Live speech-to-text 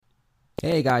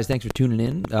Hey guys, thanks for tuning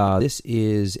in. This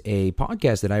is a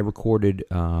podcast that I recorded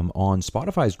on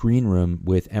Spotify's Green Room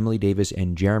with Emily Davis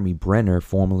and Jeremy Brenner,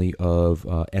 formerly of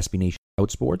SB Nation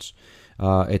Outsports.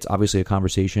 It's obviously a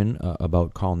conversation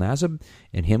about Carl Nassib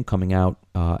and him coming out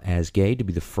as gay, to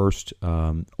be the first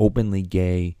openly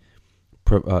gay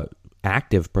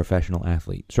active professional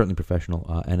athlete, certainly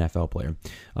professional NFL player,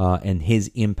 and his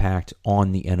impact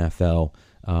on the NFL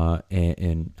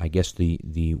and I guess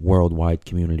the worldwide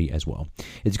community as well.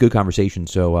 It's a good conversation,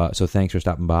 so thanks for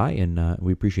stopping by, and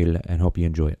we appreciate it and hope you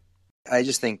enjoy it. I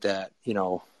just think that,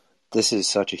 this is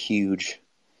such a huge,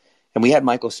 and we had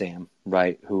Michael Sam,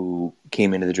 right, who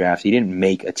came into the draft. He didn't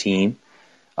make a team,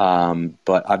 but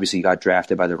obviously he got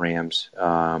drafted by the Rams,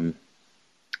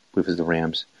 with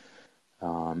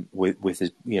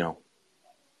his,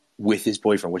 with his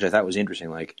boyfriend, which I thought was interesting.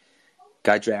 Like,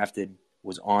 got drafted,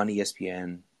 was on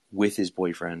ESPN with his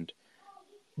boyfriend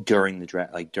during the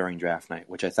draft, during draft night,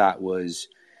 which I thought was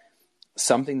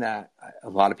something that a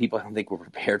lot of people I don't think were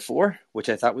prepared for, which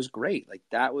I thought was great. It's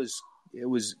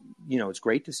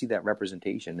great to see that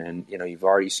representation. And, you've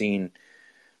already seen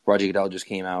Roger Goodell just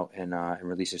came out and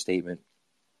released a statement,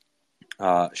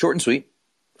 short and sweet,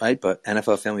 right? But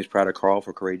NFL family is proud of Carl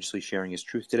for courageously sharing his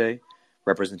truth today.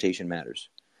 Representation matters.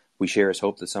 We share his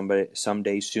hope that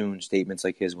someday soon statements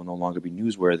like his will no longer be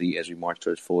newsworthy as we march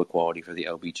towards full equality for the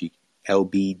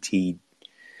LGBTQ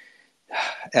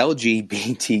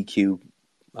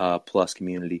plus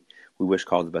community. We wish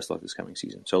Carl the best luck this coming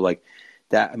season. So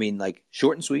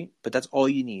short and sweet, but that's all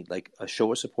you need. Like, a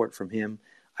show of support from him.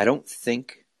 I don't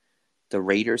think the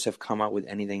Raiders have come out with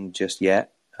anything just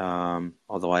yet,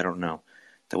 although I don't know.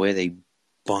 The way they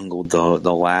bungled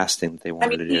the last thing that they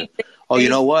wanted to do. You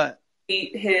know what?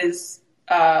 His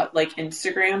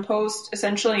Instagram post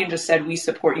essentially and just said, "We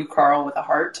support you, Carl," with a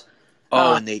heart.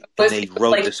 And they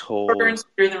wrote this whole than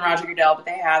Roger Goodell, but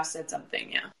they have said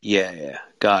something. Yeah,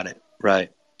 got it right.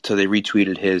 So they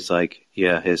retweeted his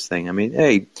thing. I mean,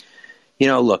 hey,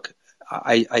 look,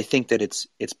 I think that it's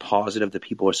positive that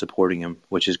people are supporting him,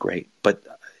 which is great. But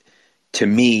to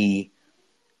me,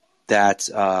 that's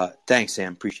thanks,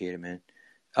 Sam, appreciate it, man.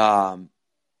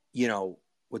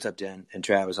 What's up, Dan and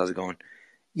Travis? How's it going?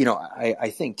 I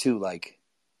think too,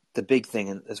 the big thing,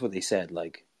 and that's what they said,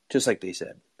 just like they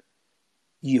said,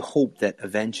 you hope that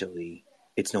eventually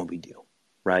it's no big deal,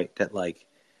 right? That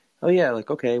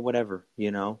okay, whatever,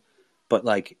 but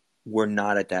we're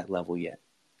not at that level yet,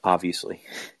 obviously.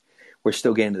 We're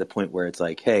still getting to the point where it's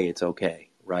hey, it's okay,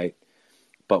 right?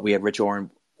 But we had Rich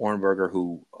Orenberger,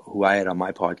 who I had on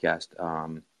my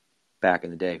podcast back in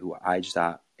the day, who I just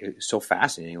thought it was so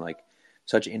fascinating,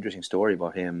 such an interesting story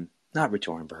about him. Not Rich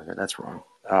Orenberger, that's wrong.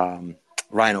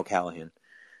 Ryan O'Callaghan,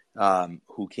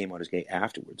 who came out as gay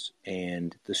afterwards,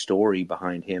 and the story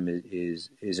behind him is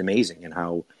amazing, and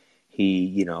how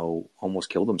he almost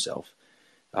killed himself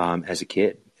as a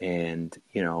kid, and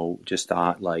just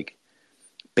thought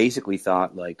basically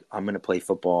thought I'm going to play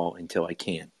football until I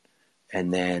can't,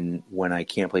 and then when I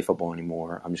can't play football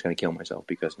anymore, I'm just going to kill myself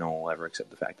because no one will ever accept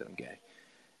the fact that I'm gay,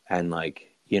 and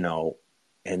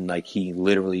and he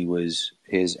literally was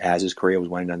as his career was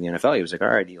winding down in the NFL, he was all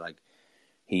right,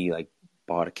 he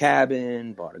bought a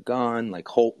cabin, bought a gun,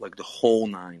 the whole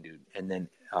nine, dude. And then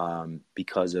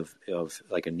because of a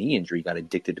knee injury, got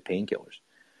addicted to painkillers.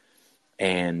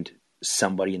 And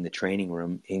somebody in the training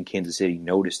room in Kansas City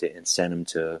noticed it and sent him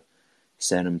to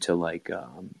to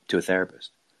a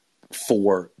therapist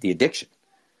for the addiction.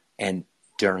 And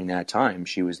during that time,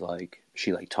 she was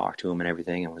she talked to him and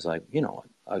everything, and was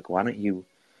why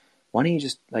don't you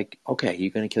just okay,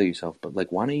 you're gonna kill yourself, but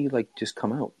why don't you just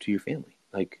come out to your family,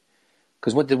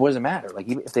 because what does it matter?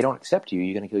 Even if they don't accept you,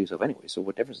 you're gonna kill yourself anyway. So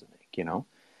what difference does it make,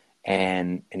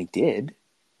 And he did,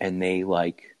 and they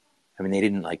they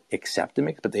didn't accept him,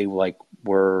 but they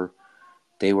were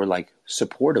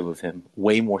supportive of him,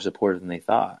 way more supportive than they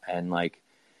thought, and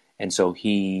so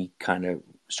he kind of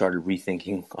started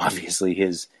rethinking, obviously,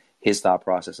 his thought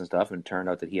process and stuff, and it turned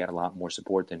out that he had a lot more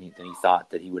support than he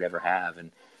thought that he would ever have,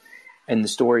 and the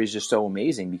story is just so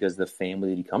amazing because the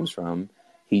family that he comes from,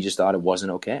 he just thought it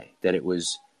wasn't okay, that it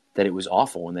was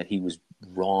awful, and that he was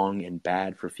wrong and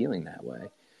bad for feeling that way.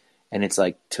 And it's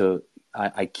I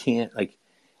can't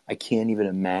even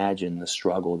imagine the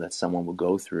struggle that someone would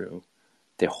go through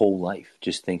their whole life,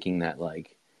 just thinking that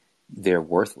they're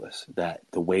worthless, that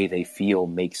the way they feel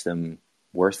makes them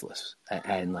worthless,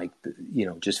 and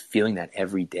just feeling that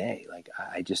every day.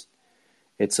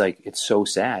 It's so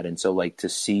sad. And so to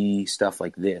see stuff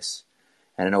like this,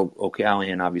 and I know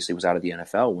O'Callaghan obviously was out of the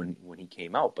NFL when he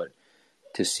came out, but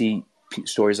to see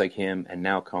stories like him, and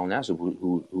now Carl Nassib,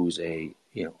 who's a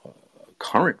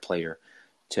current player,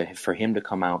 for him to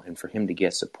come out and for him to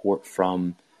get support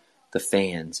from the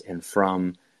fans and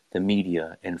from the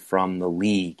media and from the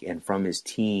league and from his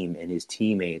team and his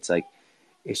teammates, like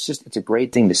it's a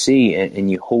great thing to see,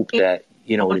 and you hope that,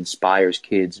 you know, it inspires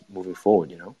kids moving forward,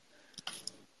 you know.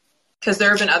 Because there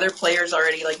have been other players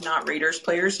already, like not Raiders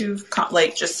players, who've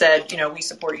like just said, you know, we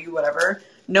support you, whatever,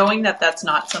 knowing that that's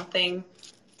not something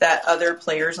that other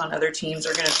players on other teams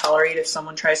are going to tolerate if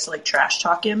someone tries to like trash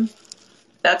talk him.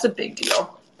 That's a big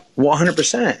deal.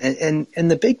 100%.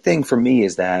 And the big thing for me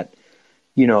is that,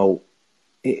 you know,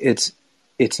 it's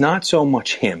not so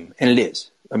much him, and it is.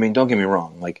 I mean, don't get me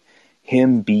wrong. Like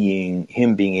him being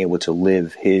able to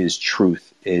live his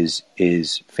truth is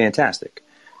fantastic.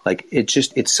 Like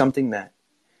it's something that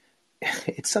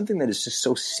is just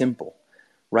so simple,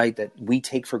 right? That we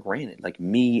take for granted. Like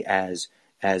me as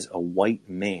a white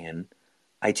man,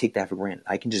 I take that for granted.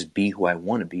 I can just be who I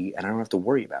want to be, and I don't have to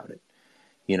worry about it,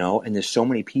 you know. And there's so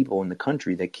many people in the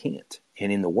country that can't,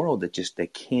 and in the world that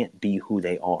can't be who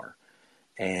they are,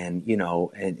 and you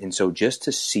know, and so just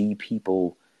to see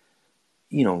people,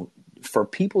 you know, for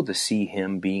people to see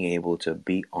him being able to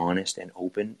be honest and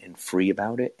open and free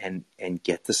about it and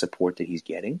get the support that he's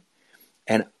getting.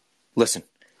 And listen,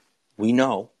 we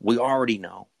already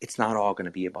know it's not all going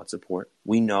to be about support.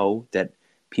 We know that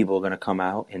people are going to come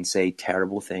out and say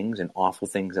terrible things and awful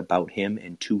things about him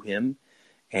and to him.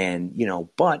 And, you know,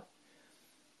 but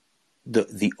if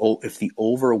the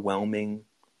overwhelming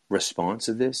response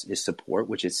of this is support,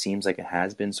 which it seems like it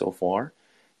has been so far,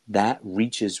 that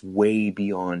reaches way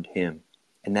beyond him,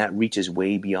 and that reaches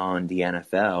way beyond the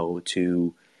NFL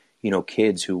to, you know,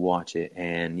 kids who watch it,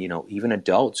 and, you know, even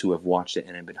adults who have watched it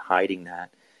and have been hiding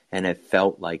that and have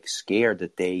felt like scared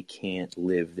that they can't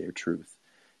live their truth.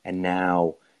 And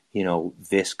now, you know,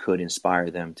 this could inspire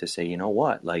them to say, you know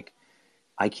what, like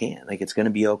I can, like it's going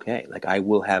to be okay. Like I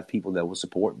will have people that will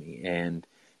support me, and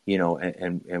you know,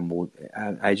 and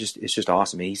it's just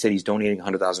awesome. And he said he's donating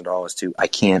 $100,000 to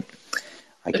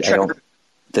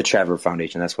the Trevor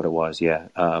Foundation. That's what it was. Yeah.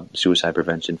 Suicide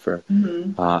prevention for,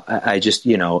 I just,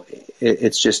 you know,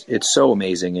 it's so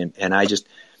amazing. And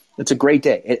it's a great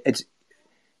day.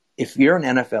 If you're an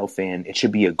NFL fan, it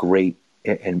should be a great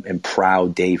and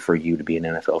proud day for you to be an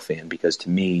NFL fan, because to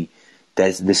me,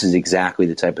 this is exactly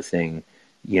the type of thing,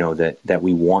 you know, that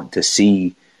we want to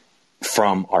see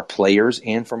from our players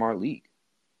and from our league.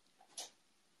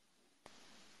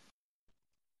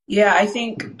 Yeah, I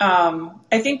think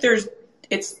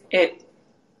it's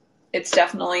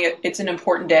definitely it's an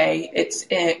important day. It's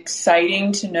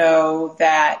exciting to know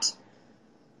that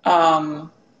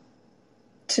to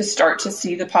start to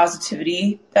see the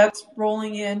positivity that's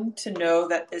rolling in, to know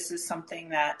that this is something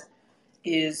that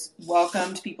is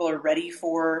welcomed, people are ready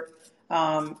for,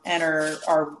 and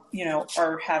are you know,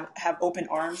 have open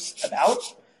arms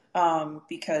about,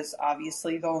 because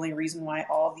obviously the only reason why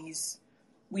all these,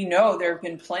 we know there have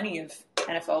been plenty of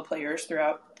NFL players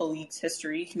throughout the league's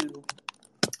history who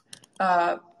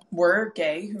were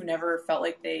gay, who never felt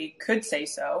like they could say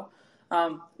so.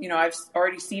 You know, I've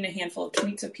already seen a handful of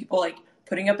tweets of people like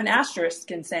putting up an asterisk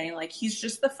and saying like, he's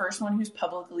just the first one who's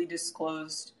publicly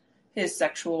disclosed his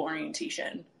sexual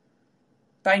orientation.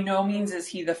 By no means is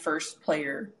he the first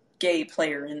gay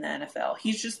player in the NFL.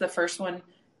 He's just the first one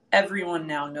everyone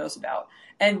now knows about.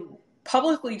 And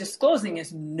publicly disclosing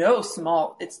is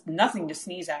it's nothing to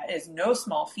sneeze at. It is no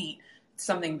small feat. It's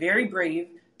something very brave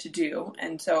to do.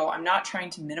 And so I'm not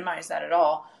trying to minimize that at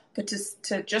all, but to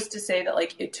say that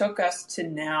like it took us to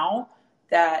now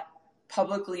that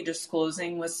publicly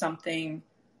disclosing was something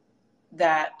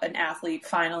that an athlete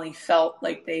finally felt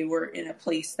like they were in a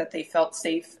place that they felt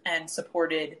safe and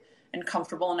supported and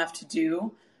comfortable enough to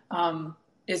do,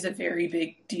 is a very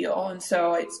big deal. And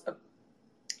so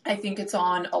I think it's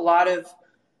on a lot of,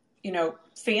 you know,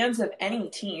 fans of any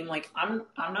team. Like I'm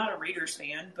not a Raiders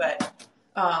fan, but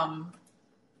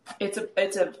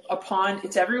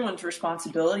it's everyone's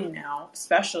responsibility now,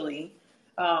 especially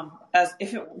as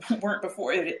if it weren't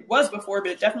before. It was before,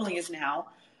 but it definitely is now.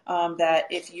 That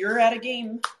if you're at a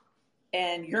game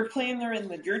and you're playing there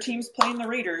and your team's playing the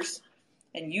Raiders,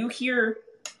 and you hear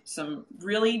some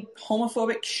really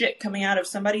homophobic shit coming out of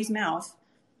somebody's mouth,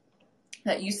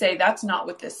 that you say that's not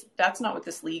what this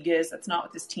league is, that's not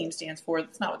what this team stands for,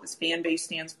 that's not what this fan base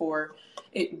stands for.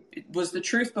 It was the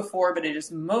truth before, but it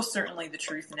is most certainly the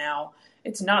truth now.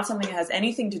 It's not something that has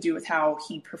anything to do with how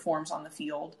he performs on the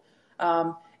field.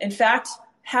 In fact,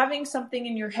 having something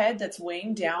in your head that's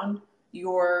weighing down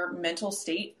your mental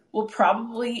state will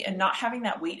probably, and not having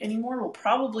that weight anymore, will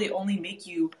probably only make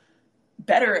you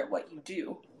better at what you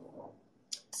do.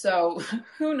 So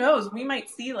who knows? We might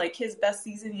see like his best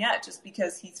season yet, just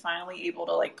because he's finally able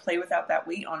to like play without that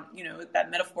weight on,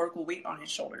 that metaphorical weight on his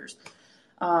shoulders.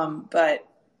 But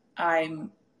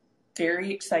I'm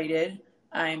very excited.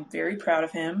 I'm very proud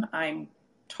of him. I'm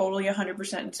totally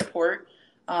 100% in support,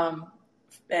 of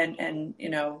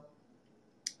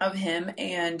him.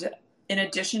 And in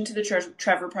addition to the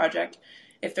Trevor Project,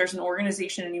 if there's an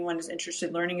organization anyone is interested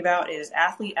in learning about, it is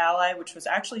Athlete Ally, which was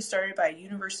actually started by a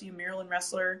University of Maryland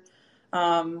wrestler,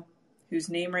 whose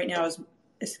name right now is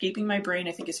escaping my brain.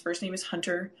 I think his first name is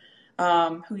Hunter,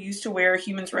 who used to wear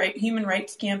Human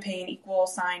Rights Campaign equal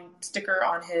sign sticker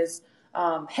on his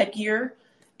headgear.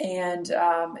 And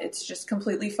it's just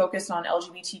completely focused on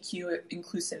LGBTQ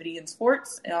inclusivity in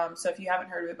sports. So if you haven't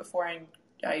heard of it before,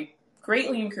 I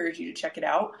greatly encourage you to check it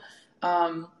out.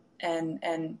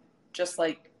 And just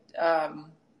like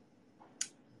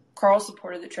Carl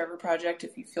supported the Trevor Project,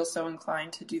 if you feel so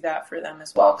inclined to do that for them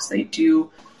as well, because they do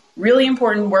really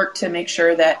important work to make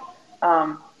sure that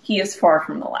he is far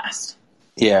from the last.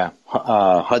 Yeah,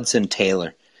 Hudson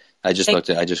Taylor. I just looked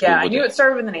at. I just Googled I knew it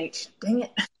started with an H. Dang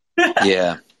it.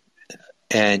 Yeah,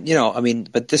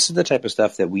 and but this is the type of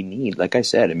stuff that we need. Like I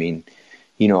said,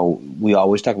 we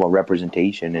always talk about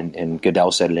representation, and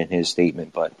Goodell said it in his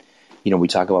statement, but we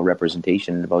talk about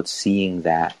representation and about seeing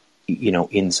that,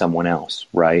 in someone else,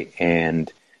 right?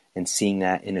 And seeing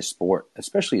that in a sport,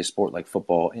 especially a sport like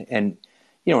football, and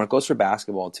it goes for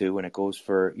basketball too, and it goes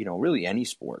for really any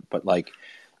sport, but like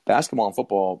basketball and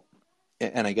football,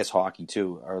 and I guess hockey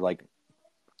too, are like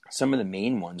some of the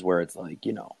main ones where it's like,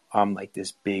 I'm like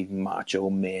this big macho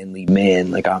manly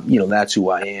man, like I'm, that's who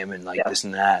I am, and like this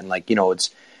and that, and like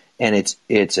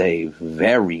it's a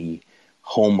very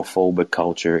homophobic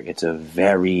culture. It's a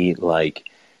very like,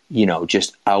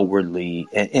 just outwardly,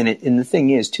 and the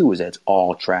thing is too is that it's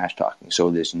all trash talking.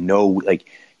 So there's no like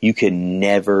you can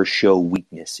never show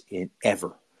weakness in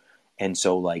ever, and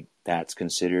so like that's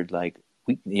considered like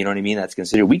weak. You know what I mean? That's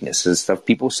considered weakness. It's stuff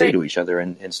people say to each other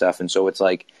and stuff. And so it's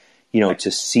like,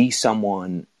 to see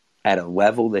someone at a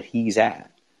level that he's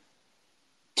at,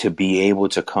 to be able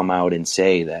to come out and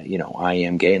say that I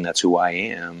am gay and that's who I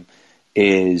am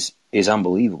is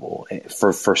unbelievable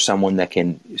for someone that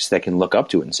can look up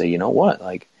to it and say, you know what,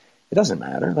 like it doesn't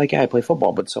matter. Like, yeah, I play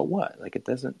football, but so what? Like it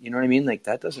doesn't, you know what I mean? Like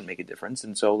that doesn't make a difference.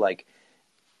 And so like,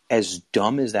 as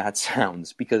dumb as that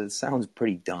sounds, because it sounds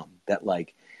pretty dumb that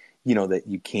like, that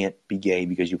you can't be gay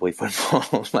because you play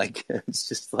football. Like, it's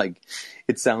just like,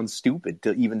 it sounds stupid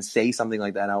to even say something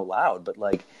like that out loud. But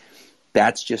like,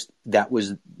 that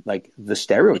was like the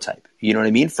stereotype, you know what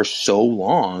I mean? For so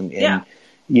long. And,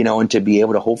 and to be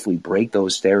able to hopefully break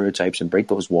those stereotypes and break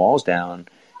those walls down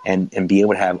and be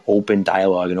able to have open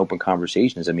dialogue and open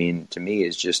conversations, to me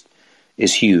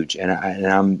is huge. And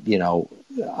I'm,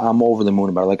 I'm over the moon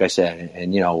about it, like I said,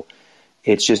 and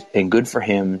it's just, and good for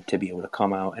him to be able to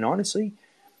come out. And honestly,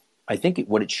 I think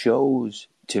what it shows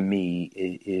to me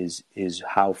is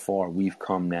how far we've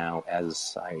come now as a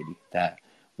society, that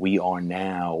we are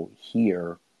now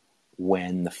here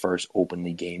when the first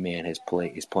openly gay man is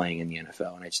playing in the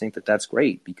NFL. And I just think that that's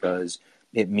great, because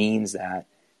it means that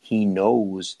he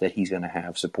knows that he's going to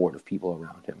have supportive people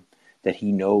around him, that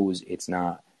he knows it's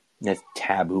not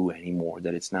taboo anymore,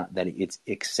 that it's not, that it's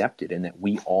accepted, and that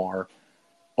we are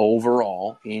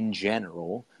overall, in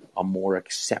general, a more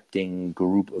accepting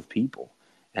group of people.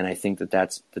 And I think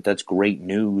that's great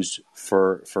news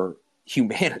for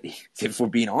humanity, if we're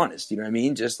being honest. You know what I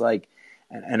mean? Just like,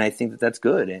 and I think that's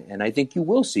good. And I think you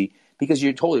will see, because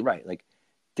you're totally right. Like,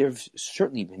 there's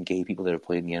certainly been gay people that have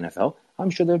played in the NFL. I'm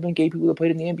sure there have been gay people that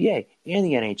played in the NBA and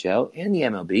the NHL and the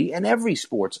MLB and every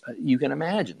sports you can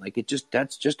imagine. Like,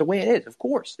 that's just the way it is. Of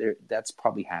course, that's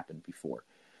probably happened before.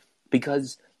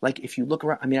 Because, like, if you look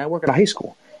around, I work at a high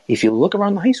school. If you look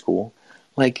around the high school,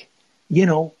 like,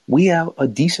 we have a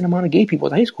decent amount of gay people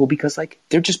at the high school, because, like,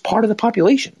 they're just part of the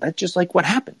population. That's just, like, what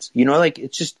happens. Like,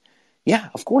 it's just, yeah,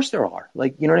 of course there are.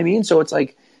 Like, you know what I mean? So it's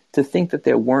like, to think that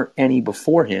there weren't any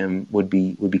before him would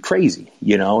be crazy,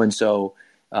 And so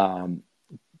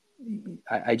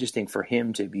I just think for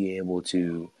him to be able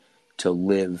to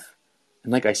live,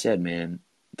 and like I said, man,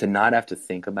 to not have to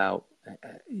think about,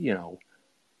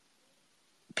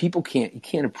 people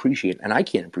can't appreciate it, and I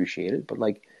can't appreciate it, but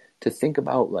like, to think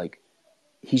about, like,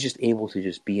 he's just able to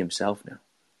just be himself now.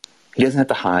 He doesn't have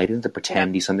to hide, he doesn't have to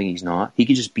pretend he's something he's not. He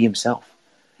can just be himself.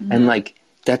 Mm-hmm. And like,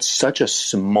 that's such a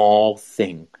small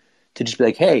thing to just be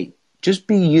like, hey, just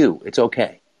be you. It's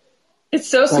okay. It's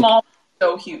so small,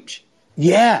 so huge.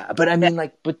 Yeah, but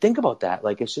but think about that.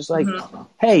 Like, it's just like,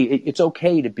 hey, it's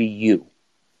okay to be you.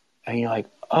 And you're like,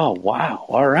 oh, wow,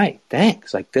 all right,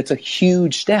 thanks. Like, that's a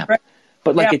huge step. Right.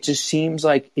 But like, it just seems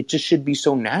like it just should be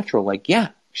so natural. Like, yeah,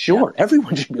 sure,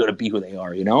 everyone should be able to be who they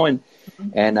are, you know?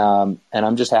 And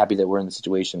I'm just happy that we're in the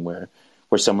situation where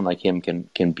someone like him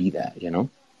can be that, you know?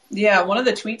 Yeah, one of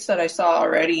the tweets that I saw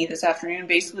already this afternoon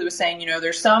basically was saying, you know,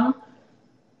 there's some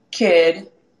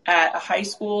kid at a high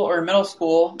school or middle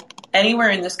school anywhere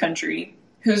in this country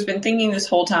who's been thinking this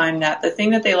whole time that the thing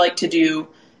that they like to do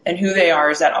and who they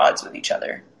are is at odds with each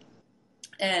other.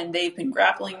 And they've been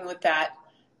grappling with that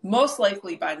most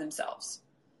likely by themselves.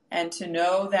 And to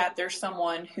know that there's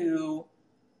someone who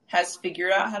has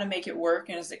figured out how to make it work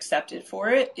and is accepted for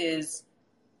it is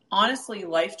honestly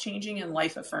life-changing and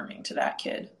life-affirming to that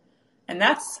kid. And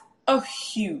that's a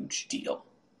huge deal,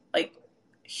 like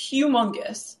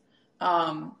humongous,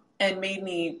 and made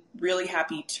me really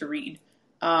happy to read.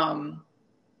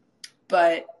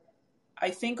 But I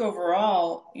think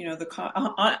overall, you know,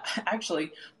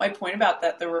 actually, my point about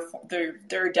that,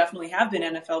 there definitely have been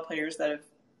NFL players that have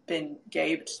been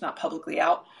gay, but just not publicly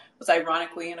out, was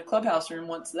ironically in a clubhouse room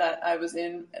once that I was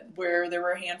in where there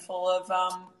were a handful of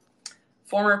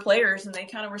former players, and they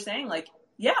kind of were saying like,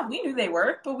 yeah, we knew they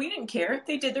were, but we didn't care.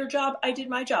 They did their job. I did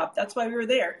my job. That's why we were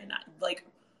there. And like,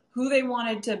 who they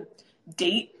wanted to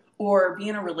date or be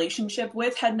in a relationship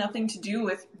with had nothing to do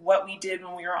with what we did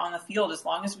when we were on the field. As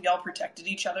long as we all protected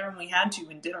each other when we had to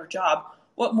and did our job,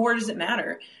 what more does it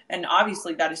matter? And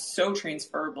obviously that is so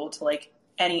transferable to like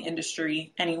any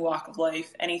industry, any walk of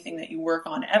life, anything that you work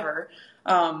on ever.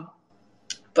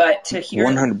 But to hear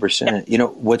 100%, you know,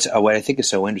 what I think is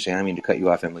so interesting, I don't mean to cut you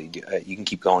off, Emily, you can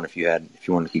keep going if you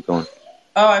want to keep going.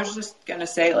 Oh, I was just going to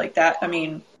say like that. I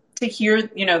mean, to hear,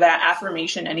 you know, that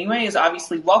affirmation anyway is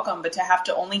obviously welcome, but to have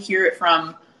to only hear it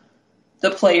from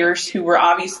the players who were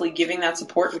obviously giving that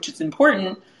support, which is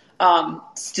important,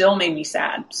 still made me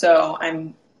sad. So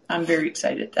I'm very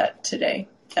excited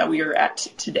that we are at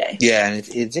today. Yeah. And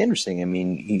it's interesting. I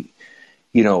mean,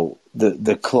 you know,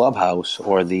 the clubhouse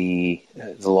or the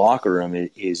locker room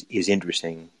is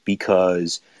interesting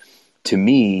because to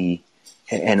me,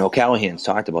 and O'Callahan's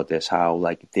talked about this, how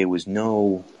like there was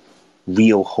no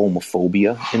real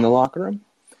homophobia in the locker room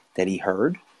that he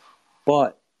heard,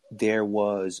 but there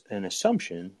was an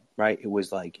assumption, right? It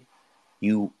was like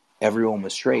everyone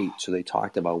was straight, so they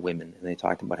talked about women and they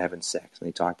talked about having sex and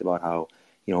they talked about how,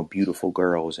 you know, beautiful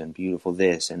girls and beautiful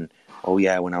this and oh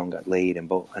yeah, I went out and got laid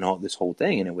and all this whole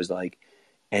thing, and it was like,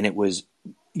 and it was,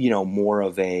 you know, more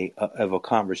of a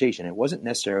conversation. It wasn't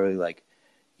necessarily like,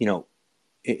 you know,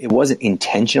 it wasn't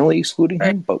intentionally excluding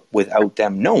him, but without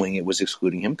them knowing it was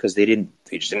excluding him because they just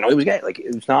didn't know he was gay. Like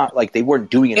it was not like they weren't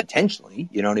doing it intentionally,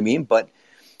 you know what I mean? But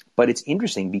it's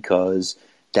interesting because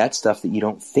that's stuff that you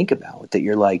don't think about, that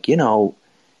you're like, you know,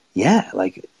 yeah,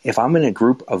 like if I'm in a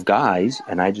group of guys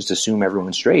and I just assume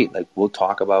everyone's straight, like we'll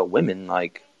talk about women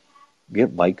like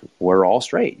we're all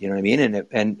straight, you know what I mean?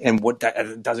 And what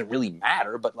that doesn't really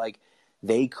matter, but like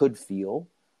they could feel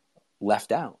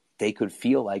left out. They could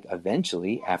feel like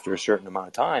eventually after a certain amount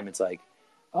of time, it's like,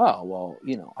 oh, well,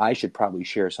 you know, I should probably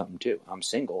share something too. I'm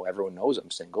single. Everyone knows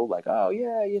I'm single. Like, oh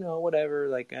yeah, you know, whatever.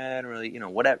 Like, I don't really, you know,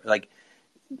 whatever. Like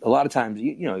a lot of times,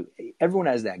 you know, everyone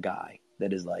has that guy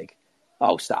that is like,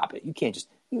 oh, stop it. You can't just,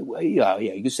 yeah,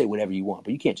 you can say whatever you want,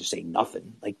 but you can't just say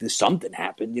nothing. Like there's something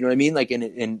happened, you know what I mean? Like,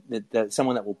 and that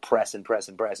someone that will press and press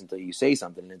and press until you say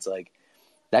something. And it's like,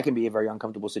 that can be a very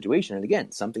uncomfortable situation. And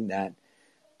again, something that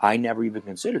I never even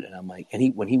considered it. I'm like,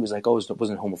 and when he was like, oh, it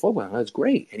wasn't homophobic, I'm like, that's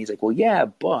great. And he's like, well, yeah,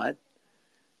 but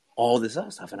all this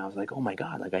other stuff. And I was like, oh my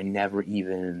God, like I never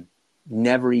even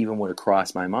would have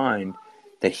crossed my mind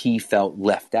that he felt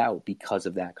left out because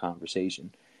of that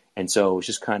conversation. And so it's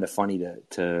just kind of funny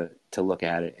to look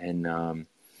at it. And,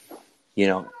 you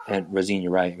know, and Rosine,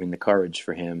 you're right. I mean, the courage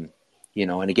for him, you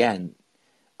know, and again,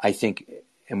 I think,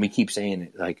 and we keep saying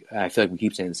it, like, I feel like we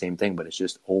keep saying the same thing, but it's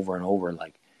just over and over,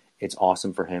 like, it's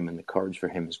awesome for him and the courage for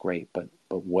him is great. But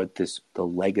what the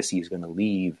legacy is going to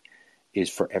leave is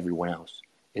for everyone else.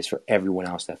 It's for everyone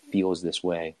else that feels this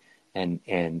way and,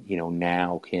 you know,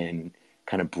 now can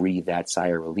kind of breathe that sigh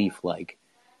of relief. Like,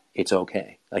 it's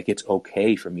okay. Like, it's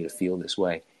okay for me to feel this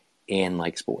way and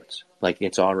like sports. Like,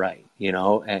 it's all right, you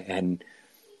know? And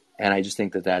I just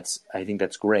think that's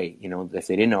great. You know, if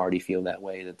they didn't already feel that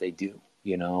way, that they do,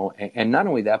 you know? And not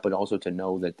only that, but also to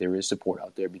know that there is support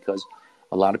out there, because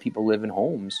a lot of people live in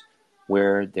homes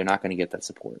where they're not going to get that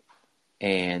support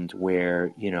and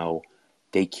where, you know,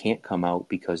 they can't come out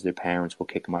because their parents will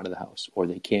kick them out of the house, or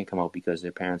they can't come out because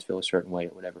their parents feel a certain way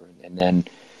or whatever. And then,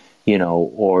 you know,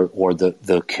 or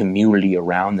the community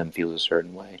around them feels a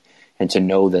certain way. And to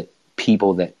know that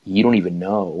people that you don't even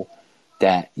know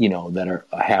that, you know, that are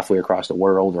halfway across the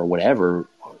world or whatever,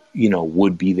 you know,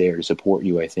 would be there to support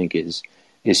you, I think is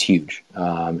is huge.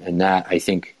 And that, I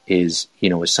think, is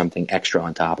something extra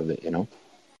on top of it,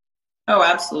 Oh,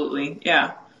 absolutely.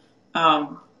 Yeah.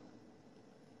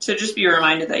 So just be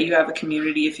reminded that you have a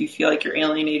community. If you feel like you're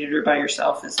alienated or by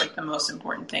yourself, is like the most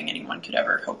important thing anyone could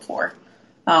ever hope for.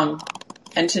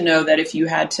 And to know that if you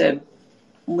had to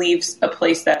leave a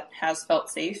place that has felt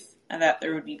safe, and that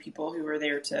there would be people who are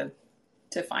there to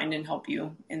find and help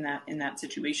you in that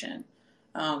situation.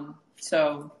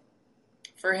 So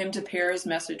for him to pair his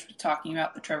message with talking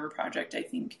about the Trevor Project, I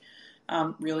think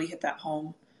really hit that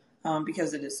home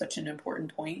because it is such an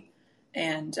important point.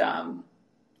 And,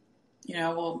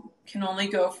 we'll can only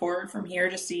go forward from here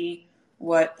to see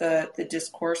what the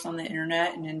discourse on the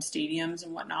internet and in stadiums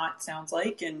and whatnot sounds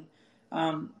like. And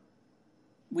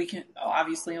we can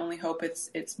obviously only hope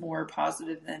it's more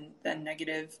positive than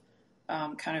negative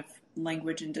kind of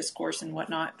language and discourse and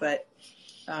whatnot. But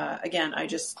again,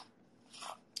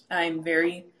 I'm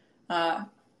very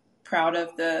proud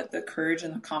of the courage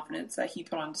and the confidence that he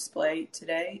put on display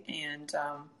today, and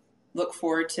look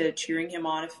forward to cheering him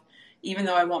on. Even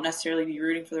though I won't necessarily be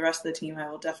rooting for the rest of the team, I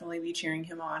will definitely be cheering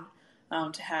him on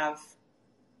to have,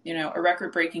 a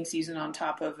record-breaking season on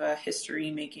top of a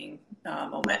history-making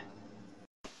moment.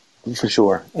 For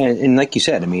sure. And like you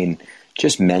said, I mean,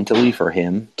 just mentally for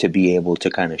him to be able to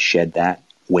kind of shed that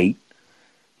weight,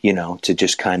 to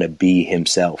just kind of be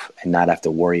himself and not have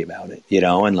to worry about it,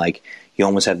 and like you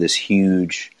almost have this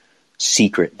huge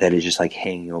secret that is just like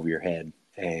hanging over your head,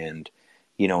 and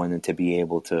and then to be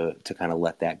able to kind of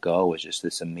let that go is just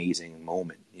this amazing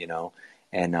moment,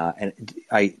 and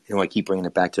I keep bringing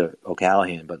it back to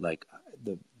O'Callahan, but like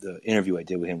the interview I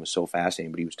did with him was so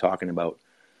fascinating. But he was talking about,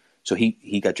 so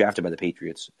he got drafted by the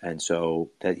Patriots, and so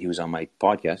that he was on my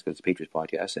podcast, because it's a Patriots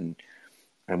podcast, and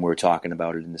we were talking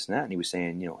about it and this and that, and he was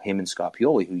saying, him and Scott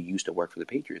Pioli, who used to work for the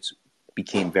Patriots,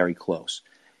 became very close.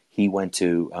 He went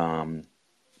to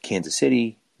Kansas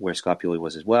City, where Scott Pioli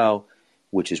was as well,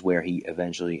 which is where he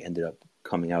eventually ended up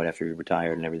coming out after he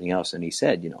retired and everything else. And he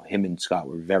said, him and Scott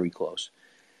were very close.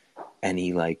 And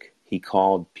he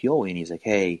called Pioli and he's like,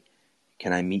 "Hey,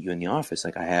 can I meet you in the office?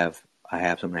 Like I have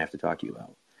something I have to talk to you about."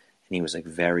 And he was like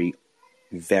very,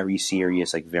 very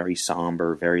serious, like very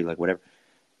somber, very like whatever.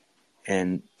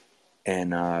 And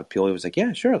Pioli was like,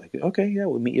 "Yeah, sure. Like, okay, yeah,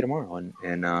 we'll meet you tomorrow."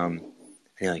 And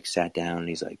he like sat down and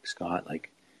he's like, "Scott,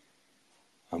 like,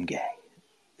 I'm gay."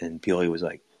 And Pioli was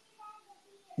like,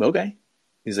 "Okay."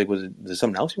 He's like, "Was there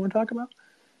something else you want to talk about?"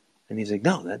 And he's like,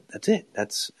 "No, that's it.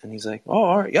 And he's like, "Oh,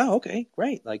 all right, yeah, okay,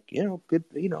 great. Like, good,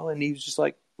 and he was just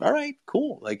like, "All right,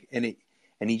 cool." Like, and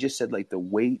he just said like the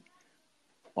weight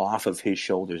off of his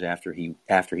shoulders after he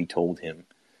told him,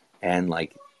 and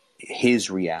like his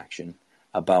reaction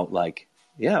about like,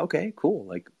 "Yeah, okay, cool."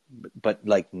 Like, but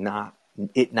like not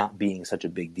being such a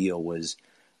big deal was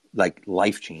like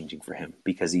life-changing for him,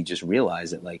 because he just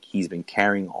realized that like he's been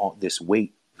carrying all this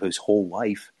weight for his whole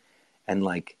life, and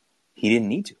like he didn't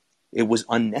need to. It was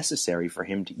unnecessary for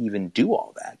him to even do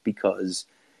all that because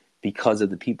of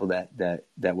the people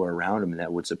that were around him and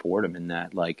that would support him, and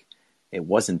that like it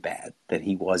wasn't bad, that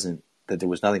there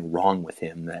was nothing wrong with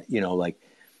him, that like.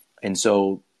 And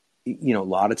so a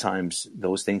lot of times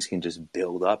those things can just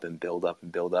build up and build up and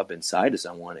build up inside of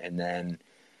someone, and then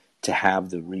to have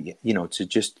to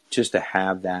just to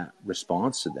have that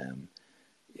response to them,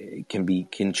 it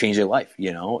can change their life,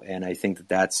 and I think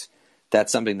that's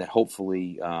something that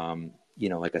hopefully,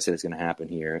 like I said, is going to happen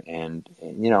here. And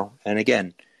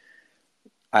again,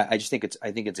 I just think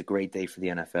I think it's a great day for the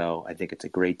NFL. I think it's a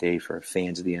great day for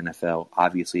fans of the NFL.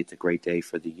 Obviously, it's a great day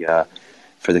for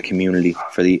the community,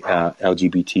 for the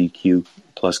LGBTQ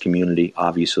plus community,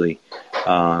 obviously.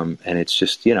 And it's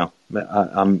just,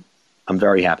 I'm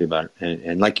very happy about it.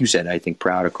 And like you said, I think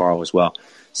proud of Carl as well.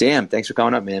 Sam, thanks for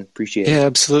coming up, man. Appreciate it. Yeah,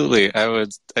 absolutely.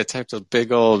 I typed a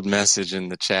big old message in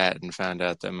the chat and found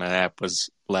out that my app was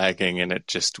lagging and it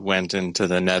just went into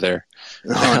the nether.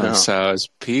 Oh, no. So I was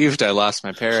peeved. I lost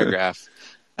my paragraph.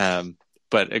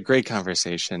 But a great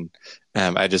conversation.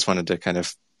 I just wanted to kind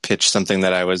of pitch something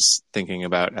that I was thinking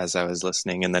about as I was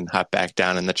listening, and then hop back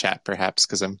down in the chat perhaps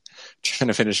because I'm trying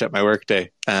to finish up my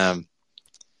workday.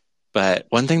 But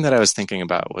one thing that I was thinking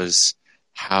about was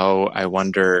how I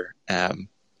wonder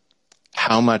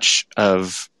how much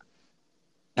of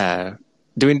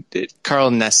doing Carl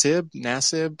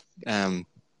Nassib. I'm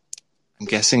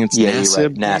guessing it's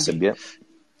Nassib. Right. Nassib, yep.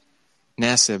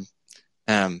 Nassib.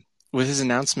 With his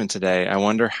announcement today, I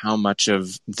wonder how much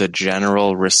of the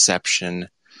general reception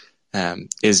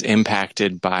is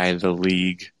impacted by the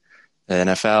league, the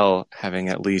NFL having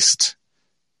at least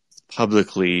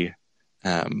publicly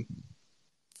kind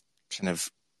of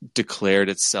declared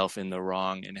itself in the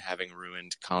wrong in having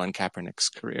ruined Colin Kaepernick's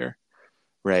career,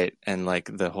 right? And like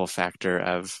the whole factor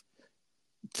of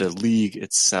the league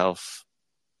itself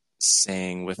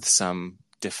saying with some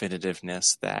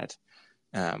definitiveness that,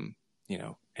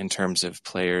 in terms of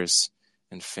players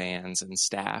and fans and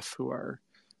staff who are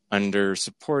under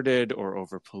supported or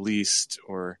over policed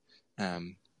or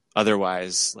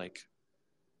otherwise like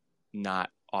not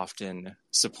often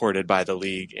supported by the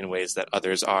league in ways that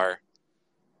others are,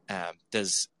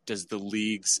 does the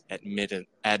league's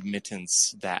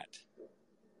admittance that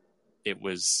it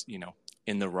was,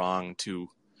 in the wrong to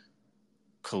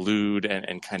collude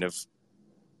and kind of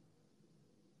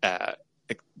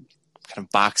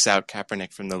box out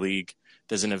Kaepernick from the league,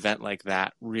 does an event like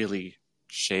that really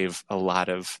shave a lot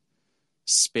of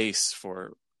space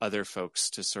for other folks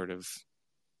to sort of,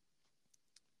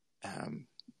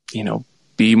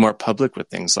 be more public with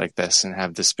things like this and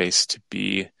have the space to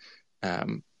be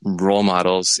role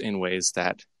models in ways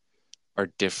that are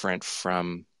different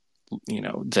from,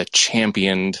 the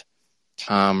championed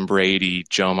Tom Brady,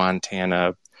 Joe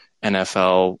Montana,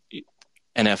 NFL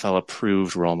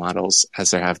approved role models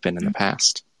as there have been in the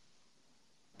past?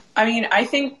 I mean, I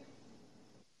think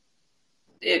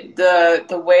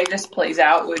the way this plays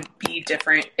out would be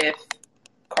different if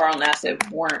Carl Nassib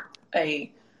weren't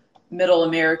a middle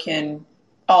American,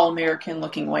 all-American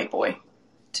looking white boy,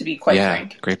 to be quite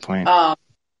frank. Great point.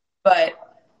 But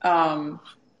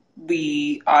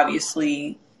we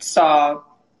obviously saw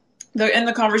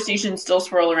the conversation still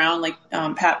swirl around, like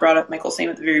Pat brought up Michael Sam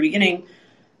at the very beginning.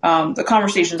 The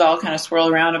conversations all kind of swirl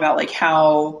around about like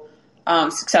how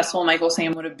successful Michael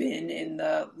Sam would have been in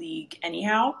the league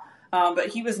anyhow. But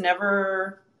he was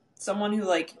never someone who,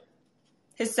 like,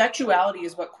 his sexuality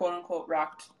is what quote unquote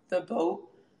rocked the boat.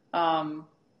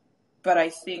 But I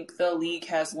think the league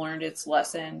has learned its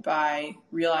lesson by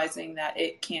realizing that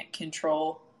it can't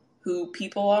control who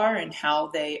people are and how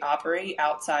they operate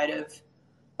outside of,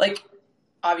 like,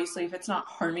 obviously if it's not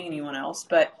harming anyone else,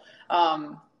 but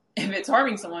if it's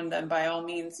harming someone, then by all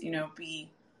means,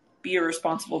 be a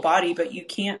responsible body, but you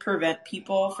can't prevent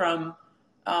people from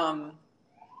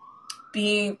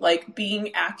being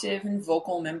active and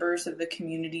vocal members of the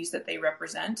communities that they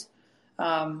represent.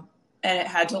 And it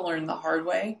had to learn the hard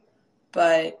way,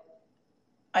 but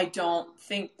I don't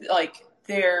think like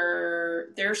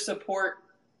their support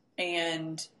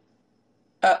and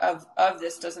of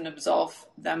this doesn't absolve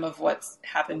them of what's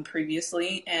happened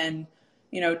previously. And,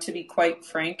 to be quite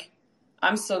frank,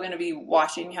 I'm still going to be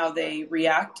watching how they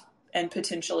react and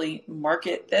potentially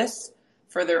market this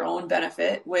for their own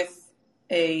benefit with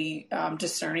a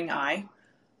discerning eye.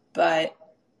 But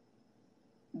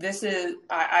this is,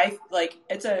 I like,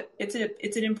 it's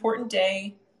an important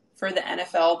day for the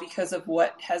NFL because of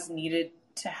what has needed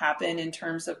to happen in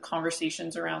terms of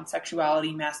conversations around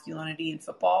sexuality, masculinity in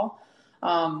football.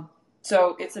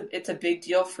 So it's a big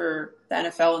deal for the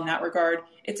NFL in that regard.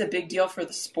 It's a big deal for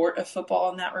the sport of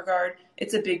football in that regard.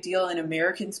 It's a big deal in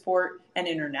American sport and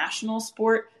international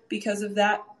sport because of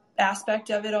that aspect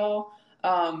of it all.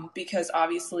 Because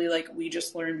obviously, like we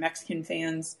just learned, Mexican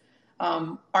fans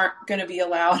aren't going to be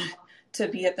allowed to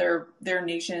be at their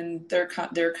nation,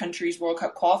 their country's World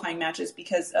Cup qualifying matches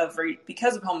because of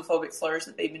homophobic slurs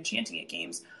that they've been chanting at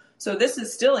games. So this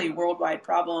is still a worldwide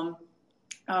problem.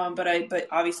 But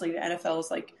obviously the NFL is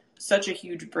like such a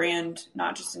huge brand,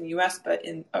 not just in the U.S., but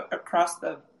across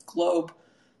the globe,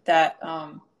 that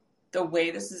the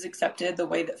way this is accepted, the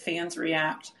way that fans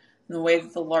react, and the way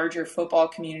that the larger football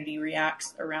community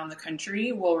reacts around the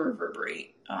country will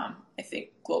reverberate, I think,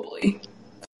 globally.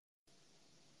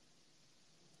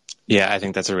 Yeah, I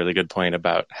think that's a really good point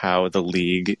about how the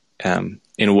league, in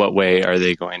what way are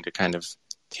they going to kind of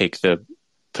take the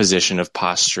position of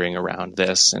posturing around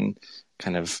this, and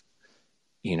kind of,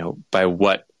 by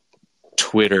what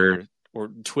Twitter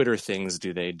things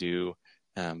do they do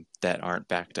that aren't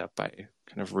backed up by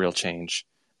kind of real change.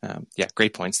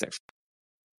 Great points there.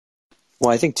 Well,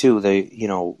 I think too,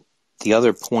 the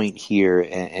other point here,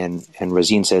 and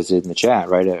Razine says it in the chat,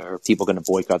 right? Are people going to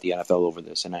boycott the NFL over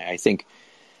this? And I think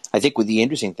with the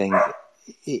interesting thing,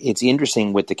 it's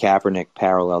interesting with the Kaepernick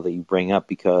parallel that you bring up,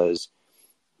 because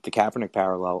the Kaepernick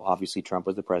parallel, obviously Trump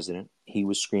was the president. He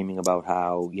was screaming about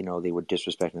how, they were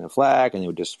disrespecting the flag and they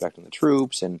were disrespecting the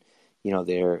troops, and,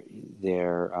 they're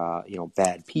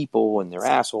bad people and they're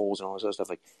assholes and all this other stuff.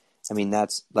 Like, I mean,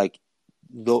 that's like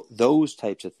those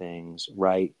types of things,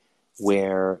 right?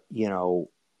 Where, the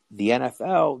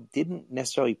NFL didn't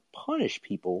necessarily punish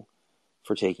people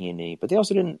for taking a knee, but they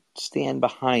also didn't stand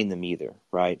behind them either,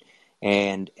 right?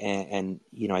 And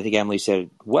I think Emily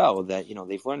said well that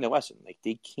they've learned their lesson. Like,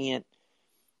 they can't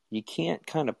you can't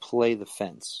kind of play the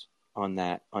fence on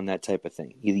that type of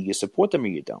thing. Either you support them or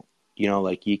you don't.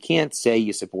 Like you can't say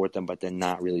you support them, but then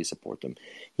not really support them.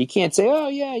 You can't say, oh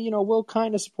yeah, we'll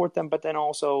kind of support them, but then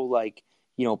also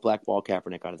blackball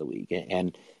Kaepernick out of the league.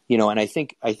 And I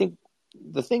think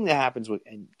the thing that happens with,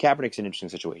 and Kaepernick's an interesting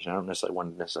situation. I don't necessarily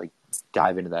want to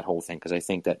dive into that whole thing, because I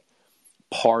think that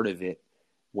part of it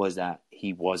was that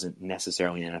he wasn't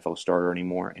necessarily an NFL starter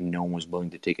anymore, and no one was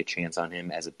willing to take a chance on him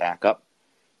as a backup,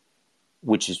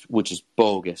 which is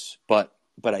bogus. But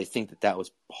I think that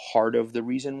was part of the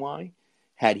reason why.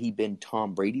 Had he been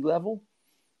Tom Brady level,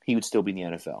 he would still be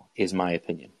in the NFL, is my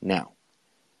opinion. Now,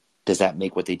 does that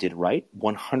make what they did right?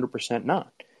 100%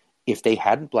 not. If they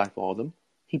hadn't blackballed him,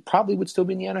 he probably would still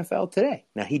be in the NFL today.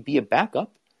 Now, he'd be a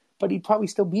backup, but he'd probably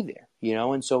still be there,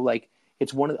 And so,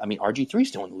 it's RG3's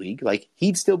still in the league.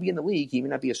 He'd still be in the league. He may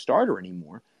not be a starter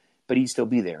anymore, but he'd still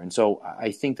be there. And so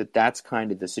I think that that's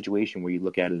kind of the situation where you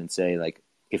look at it and say,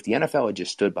 if the NFL had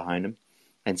just stood behind him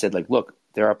and said, look,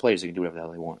 there are players that can do whatever the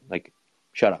hell they want.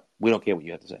 Shut up. We don't care what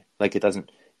you have to say.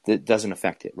 It doesn't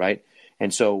affect it, right?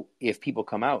 And so if people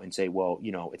come out and say, well,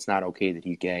 it's not okay that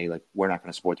he's gay, we're not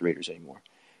going to support the Raiders anymore.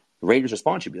 The Raiders'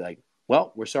 response should be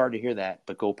well, we're sorry to hear that,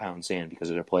 but go pound sand because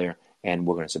of their player, and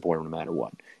we're going to support him no matter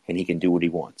what. And he can do what he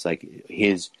wants.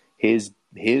 His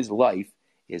life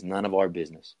is none of our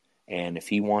business. And if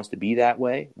he wants to be that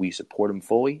way, we support him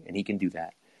fully, and he can do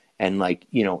that. And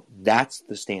that's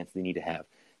the stance they need to have.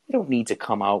 They don't need to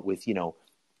come out with,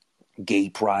 gay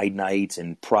pride nights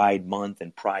and pride month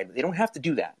and pride. They don't have to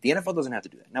do that. The NFL doesn't have to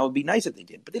do that. Now, it would be nice if they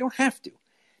did, but they don't have to.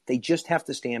 They just have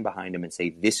to stand behind him and say,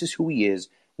 this is who he is.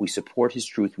 We support his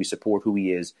truth. We support who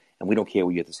he is, and we don't care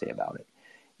what you have to say about it.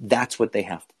 That's what they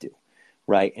have to do,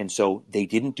 right? And so they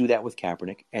didn't do that with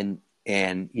Kaepernick, and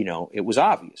it was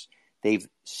obvious. They've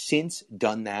since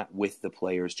done that with the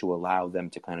players to allow them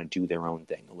to kind of do their own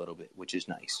thing a little bit, which is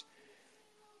nice.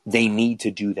 They need to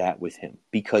do that with him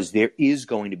because there is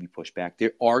going to be pushback.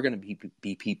 There are going to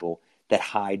be people that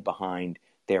hide behind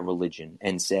their religion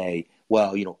and say,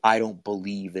 well, I don't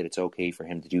believe that it's okay for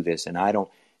him to do this, and I don't.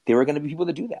 There are going to be people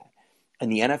that do that.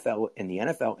 And the NFL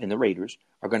and the Raiders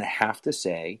are going to have to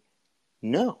say,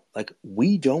 no,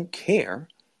 we don't care.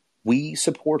 We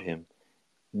support him.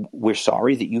 We're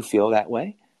sorry that you feel that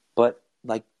way, but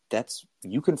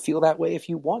you can feel that way if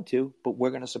you want to, but we're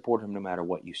going to support him no matter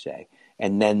what you say.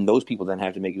 And then those people then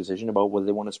have to make a decision about whether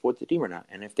they want to support the team or not.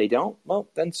 And if they don't, well,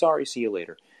 then sorry, see you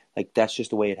later. That's just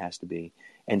the way it has to be.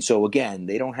 And so again,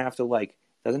 they don't have to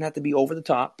doesn't have to be over the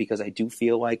top, because I do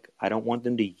feel I don't want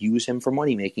them to use him for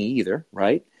money making either,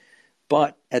 right?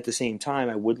 But at the same time,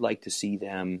 I would like to see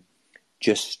them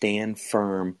just stand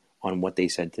firm on what they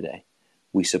said today.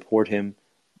 We support him.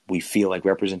 We feel like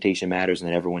representation matters and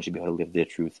that everyone should be able to live their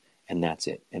truth, and that's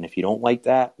it. And if you don't like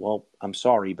that, well, I'm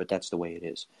sorry, but that's the way it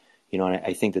is. And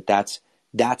I think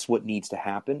that's what needs to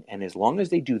happen. And as long as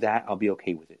they do that, I'll be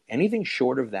okay with it. Anything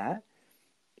short of that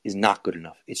is not good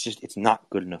enough. It's not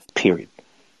good enough, period.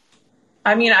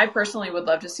 I personally would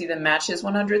love to see them match his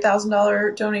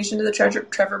 $100,000 donation to the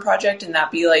Trevor Project, and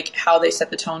that be how they set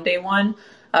the tone day one.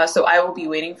 So I will be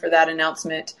waiting for that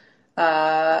announcement.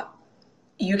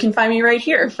 You can find me right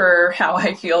here for how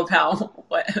I feel about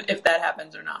if that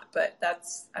happens or not. But that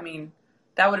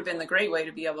would have been the great way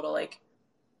to be able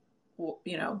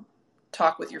to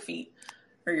talk with your feet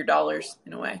or your dollars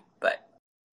in a way. But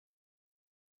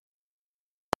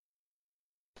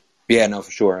yeah, no,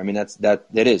 for sure. It is. That's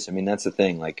the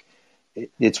thing.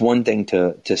 It's one thing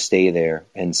to stay there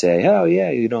and say, oh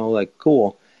yeah,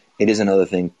 cool. It is another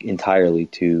thing entirely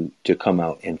to come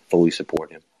out and fully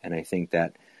support him. And I think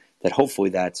that hopefully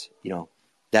that's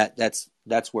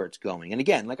where it's going. And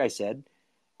again, like I said,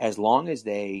 as long as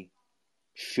they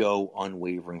show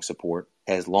unwavering support,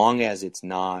 as long as it's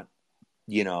not,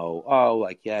 he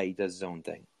does his own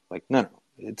thing. No,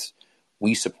 it's,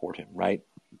 we support him, right?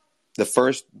 The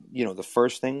first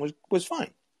thing was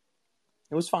fine.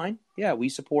 It was fine. Yeah, we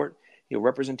support,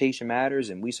 representation matters,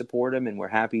 and we support him, and we're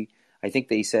happy. I think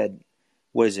they said,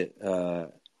 what is it?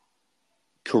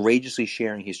 Courageously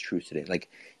sharing his truth today.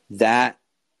 That,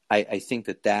 I think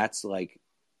that's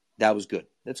that was good.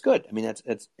 That's good.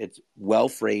 It's well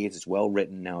phrased. It's well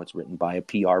written. Now it's written by a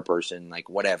PR person,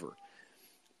 whatever.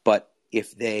 But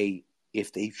if they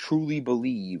truly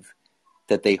believe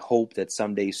that they hope that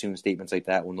someday soon statements like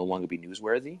that will no longer be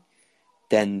newsworthy,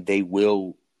 then they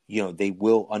will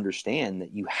understand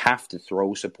that you have to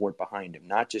throw support behind him.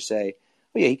 Not just say,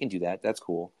 oh yeah, he can do that. That's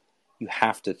cool. You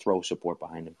have to throw support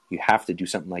behind him. You have to do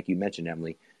something like you mentioned,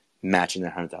 Emily, matching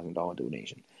that $100,000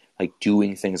 donation.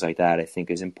 Doing things like that, I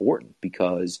think, is important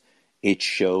because it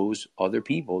shows other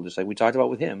people, just like we talked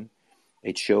about with him,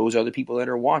 It shows other people that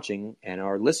are watching and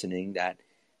are listening that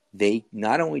they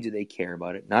not only do they care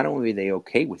about it, not only are they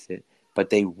okay with it, but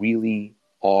they really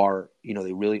are,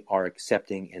 they really are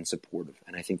accepting and supportive.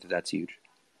 And I think that that's huge.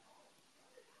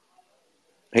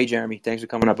 Hey, Jeremy, thanks for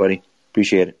coming up, buddy.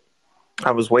 Appreciate it.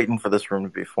 I was waiting for this room to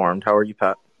be formed. How are you,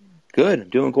 Pat? Good. I'm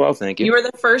doing well, thank you. You were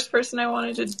the first person I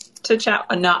wanted to chat.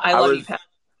 I love you, Pat.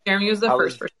 Jeremy was the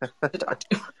first person to talk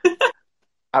to.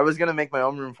 I was going to make my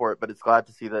own room for it, but it's glad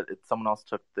to see that someone else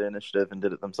took the initiative and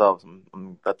did it themselves.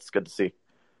 That's good to see.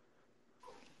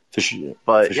 For sure.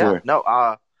 But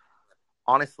no,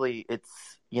 honestly, it's,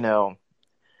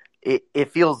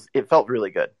 it felt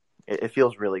really good. It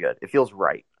feels really good. It feels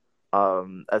right.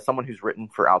 As someone who's written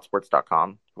for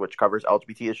Outsports.com, which covers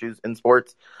LGBT issues in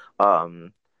sports,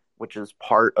 which is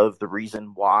part of the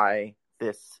reason why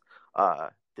this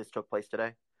took place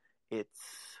today,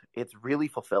 it's really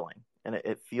fulfilling. And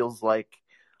it feels like,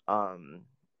 I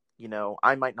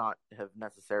might not have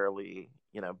necessarily,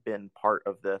 been part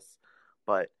of this,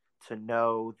 but to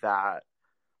know that,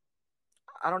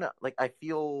 I don't know, like I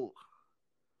feel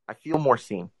more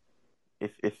seen,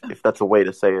 if that's a way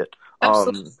to say it.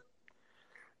 Absolutely.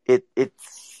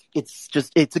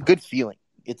 It's a good feeling.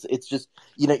 It's just,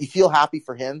 you feel happy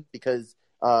for him because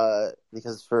for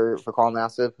Carl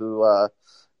Nassib, who,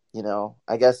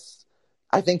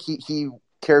 I think he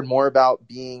cared more about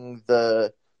being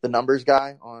the numbers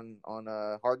guy on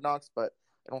Hard Knocks, but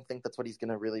I don't think that's what he's going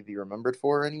to really be remembered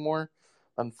for anymore,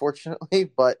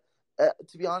 unfortunately. But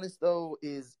to be honest, though,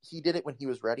 is he did it when he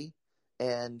was ready,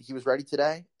 and he was ready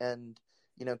today, and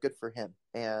good for him.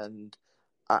 And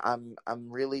I'm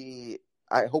really,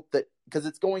 I hope that, because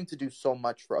it's going to do so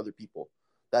much for other people.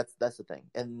 That's the thing.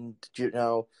 And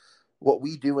what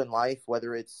we do in life,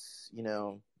 whether it's you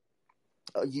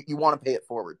want to pay it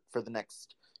forward for the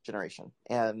next generation,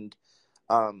 and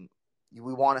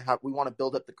we want to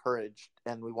build up the courage,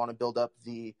 and we want to build up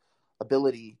the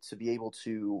ability to be able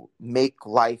to make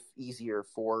life easier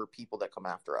for people that come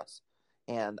after us.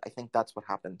 And I think that's what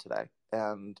happened today.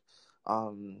 And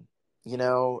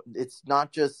it's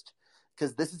not just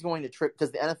because this is going to trip,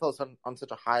 because the NFL is on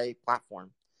such a high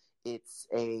platform. It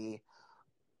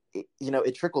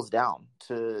trickles down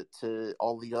to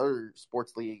all the other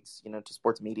sports leagues, to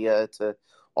sports media, to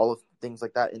all of things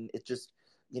like that. And it just,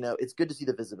 it's good to see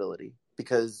the visibility,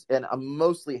 and I'm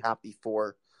mostly happy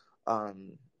for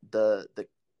the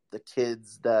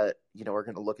kids that, are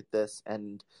going to look at this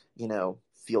and,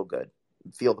 feel good,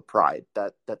 feel the pride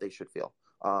that they should feel.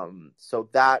 So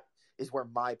that is where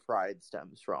my pride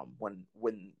stems from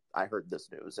when I heard this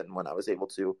news, and when I was able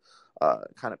to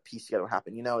kind of piece together what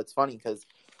happened. It's funny because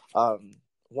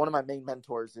one of my main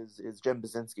mentors is Jim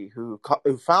Basinski, who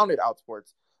founded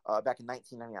Outsports back in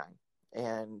 1999.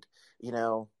 And,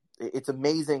 it's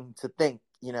amazing to think,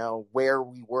 where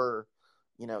we were,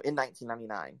 in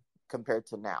 1999 compared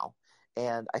to now.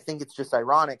 And I think it's just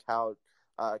ironic how,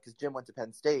 because Jim went to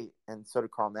Penn State and so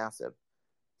did Carl Nassib.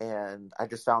 And I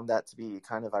just found that to be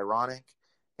kind of ironic.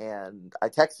 And I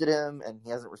texted him and he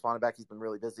hasn't responded back. He's been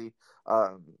really busy.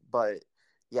 But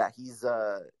yeah, he's,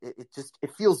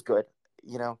 it feels good,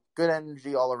 good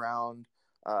energy all around.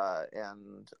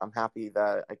 And I'm happy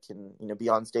that I can, be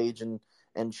on stage and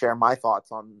share my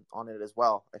thoughts on it as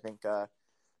well. I think,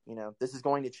 this is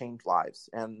going to change lives,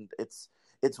 and it's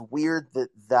weird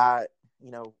that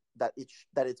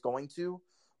it's going to,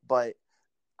 but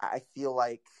I feel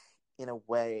like in a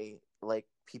way, like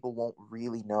people won't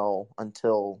really know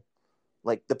until,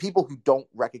 like, the people who don't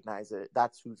recognize it,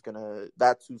 that's whose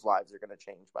lives are gonna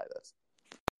change by this.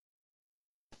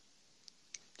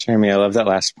 Jeremy, I love that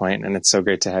last point, and it's so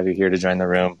great to have you here to join the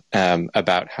room,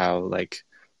 about how, like,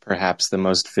 perhaps the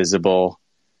most visible,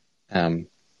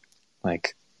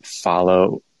 like,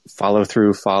 follow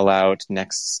through, fallout,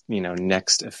 next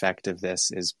effect of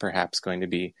this is perhaps going to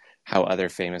be how other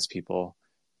famous people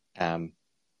kind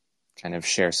of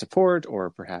share support, or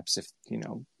perhaps if,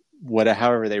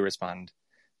 however they respond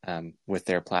with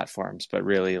their platforms. But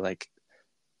really, like,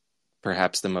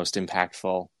 perhaps the most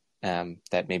impactful,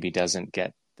 that maybe doesn't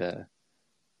get the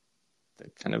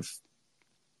kind of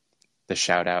the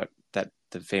shout out that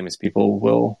the famous people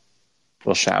will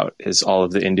shout, is all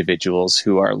of the individuals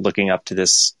who are looking up to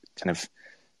this kind of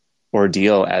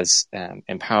ordeal as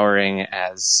empowering,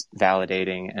 as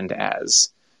validating, and as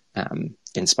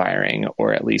inspiring,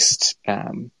 or at least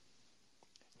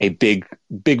a big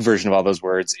version of all those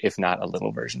words, if not a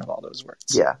little version of all those words.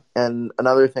 Yeah. And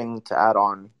another thing to add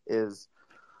on is,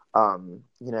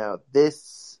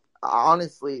 this,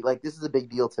 honestly, like, this is a big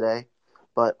deal today,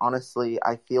 but honestly,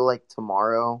 I feel like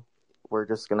tomorrow we're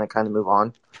just going to kind of move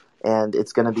on, and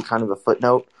it's going to be kind of a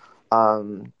footnote.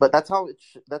 But that's how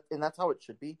that's how it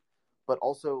should be. But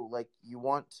also, like, you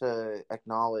want to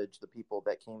acknowledge the people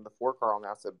that came before Carl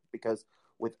Nassib, because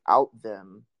without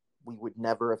them, we would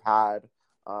never have had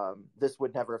this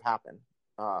would never have happened.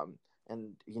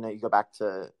 And you go back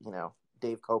to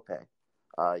Dave Kope,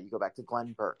 you go back to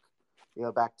Glenn Burke, you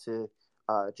go back to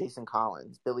Jason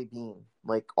Collins, Billy Bean.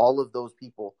 Like, all of those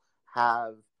people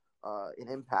have an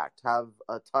impact, have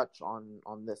a touch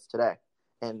on this today.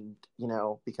 And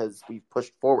because we've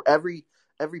pushed forward, every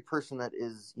person that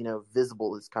is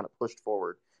visible is kind of pushed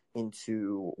forward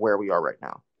into where we are right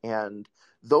now. And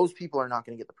those people are not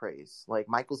going to get the praise. Like,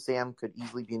 Michael Sam could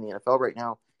easily be in the NFL right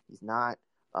now. He's not.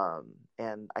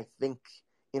 And I think,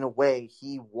 in a way,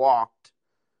 he walked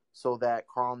so that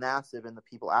Carl Nassib and the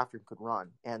people after him could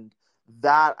run. And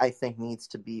that, I think, needs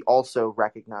to be also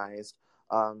recognized,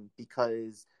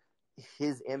 because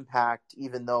his impact,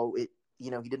 even though he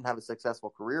didn't have a successful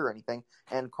career or anything,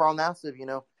 and Carl Nassib,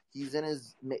 he's in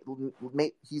his mid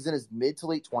to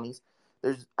late 20s.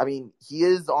 He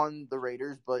is on the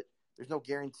Raiders, but there's no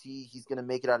guarantee he's going to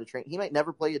make it out of training. He might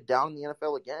never play it down in the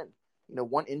NFL again.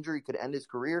 One injury could end his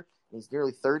career, and he's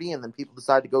nearly 30, and then people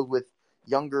decide to go with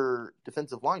younger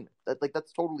defensive linemen.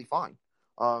 That's totally fine.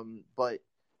 But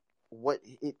what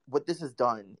this has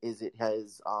done is it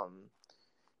has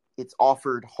it's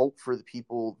offered hope for the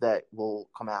people that will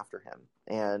come after him,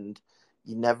 and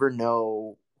you never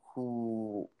know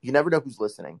who's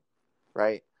listening,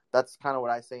 right? That's kind of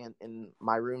what I say in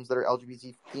my rooms that are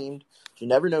LGBT themed. You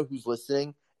never know who's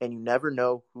listening, and you never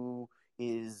know who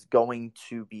is going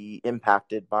to be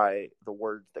impacted by the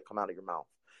words that come out of your mouth.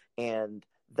 And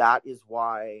that is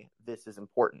why this is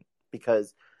important,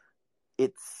 because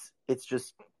it's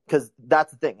just because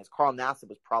that's the thing, is Carl Nassib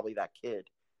was probably that kid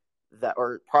that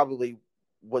NFL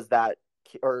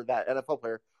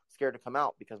player scared to come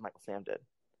out because Michael Sam did.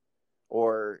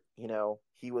 Or,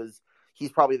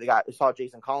 he's probably the guy who saw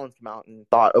Jason Collins come out and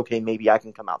thought, okay, maybe I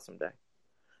can come out someday.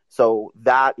 So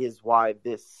that is why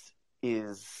that's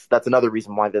another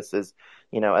reason why this is,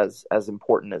 as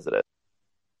important as it is.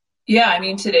 Yeah,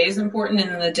 today's important,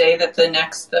 and the day that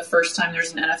the first time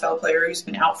there's an NFL player who's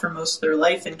been out for most of their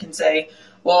life and can say,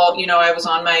 well, I was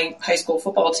on my high school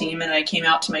football team and I came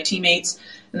out to my teammates,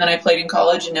 and then I played in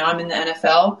college, and now I'm in the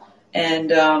NFL. And,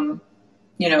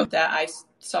 that I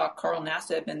saw Carl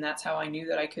Nassib, and that's how I knew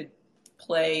that I could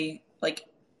play,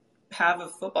 have a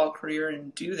football career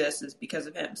and do this, is because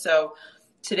of him. So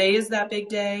today is that big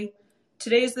day.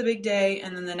 Today is the big day,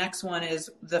 and then the next one is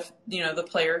the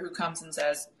player who comes and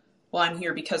says, well, I'm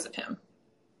here because of him.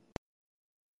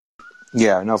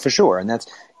 Yeah, no, for sure. And that's,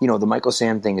 the Michael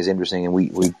Sam thing is interesting, and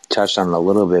we touched on it a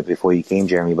little bit before you came,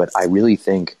 Jeremy, but I really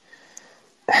think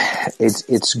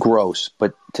it's gross.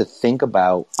 But to think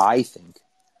about, I think,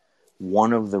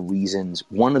 one of the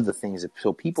things that,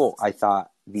 so people, I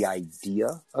thought the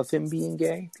idea of him being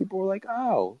gay, people were like,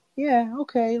 oh, yeah,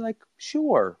 okay,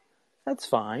 sure, that's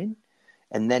fine.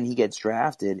 And then he gets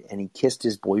drafted and he kissed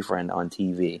his boyfriend on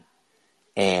TV.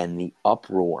 And the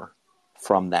uproar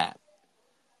from that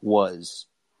was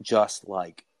just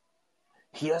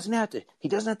he doesn't have to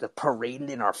parade it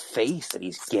in our face that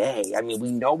he's gay.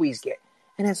 We know he's gay.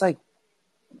 And it's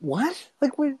what?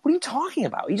 What are you talking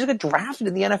about? He just got drafted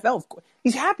in the NFL. Of course.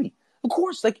 He's happy. Of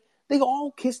course. They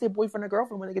all kiss their boyfriend or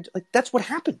girlfriend when they get, that's what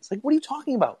happens. What are you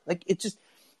talking about? It's just,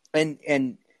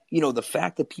 and the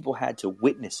fact that people had to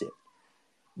witness it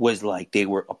was they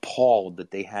were appalled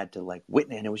that they had to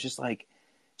witness. And it was just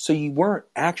so you weren't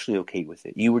actually okay with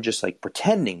it. You were just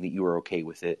pretending that you were okay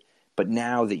with it. But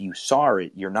now that you saw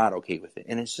it, you're not okay with it.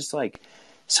 And it's just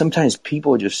sometimes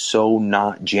people are just so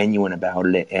not genuine about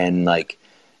it. And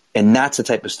that's the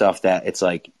type of stuff that it's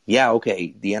yeah,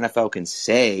 okay, the NFL can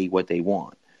say what they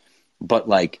want, but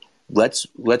let's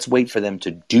wait for them to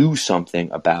do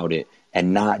something about it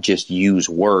and not just use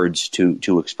words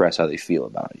to express how they feel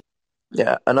about it.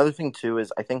 Yeah. Another thing too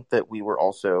is I think that we were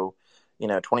also,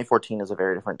 2014 is a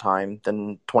very different time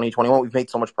than 2021. We've made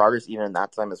so much progress even in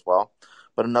that time as well.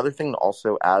 But another thing to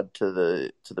also add to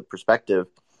the perspective,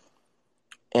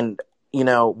 and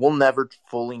we'll never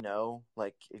fully know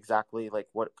exactly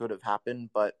what could have happened,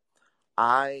 but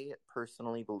I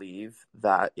personally believe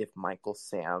that if Michael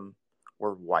Sam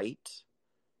were white,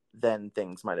 then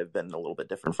things might have been a little bit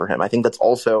different for him. I think that's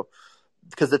also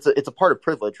because it's a part of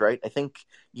privilege, right? I think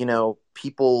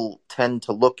people tend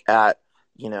to look at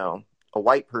a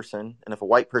white person, and if a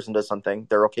white person does something,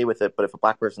 they're okay with it. But if a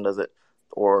black person does it,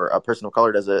 or a person of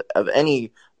color does it, of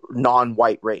any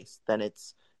non-white race, then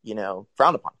it's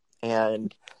frowned upon.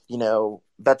 And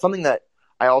that's something that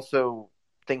I also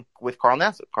think with Carl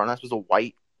Nassib. Carl Nassib was a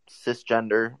white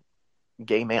cisgender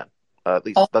gay man, At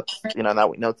least that's, that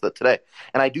we know that today.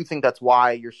 And I do think that's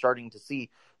why you're starting to see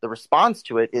the response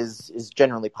to it is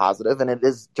generally positive, and it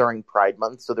is during Pride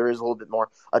Month, so there is a little bit more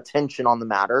attention on the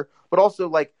matter. But also,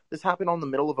 like, this happened on the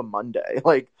middle of a Monday.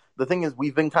 Like, the thing is,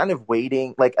 we've been kind of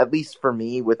waiting, like, at least for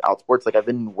me with Outsports, like, I've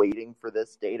been waiting for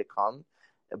this day to come.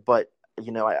 But,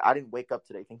 I didn't wake up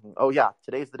today thinking, oh, yeah,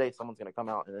 today's the day someone's going to come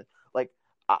out. And,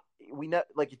 we know,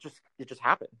 like, it just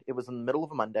happened. It was in the middle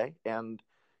of a Monday, and,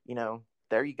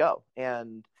 there you go.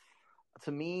 And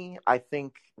to me, I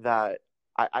think that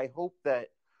I hope that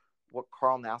what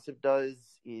Carl Nassib does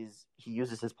is he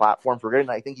uses his platform for good, and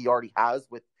I think he already has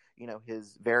with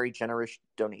his very generous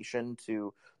donation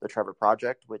to the Trevor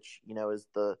Project, which is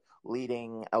the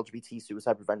leading LGBT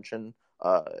suicide prevention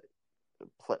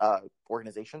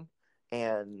organization.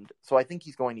 And so I think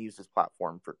he's going to use his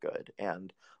platform for good,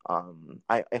 and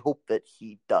I hope that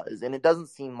he does. And it doesn't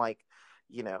seem like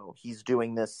he's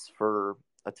doing this for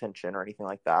attention or anything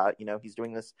like that. He's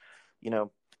doing this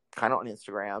kind of on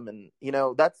Instagram, and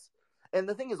and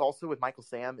the thing is also with Michael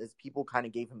Sam is people kind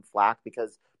of gave him flack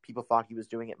because people thought he was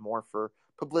doing it more for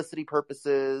publicity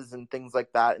purposes and things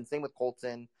like that. And same with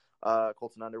Colton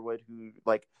Underwood, who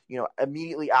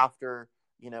immediately after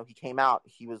he came out,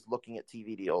 he was looking at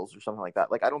TV deals or something like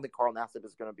that. Like, I don't think Carl Nassib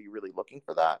is going to be really looking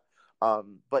for that.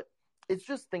 But it's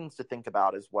just things to think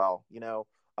about as well.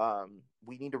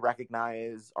 We need to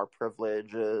recognize our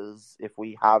privileges if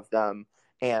we have them,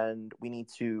 and we need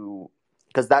to,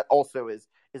 because that also is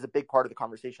a big part of the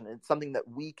conversation. It's something that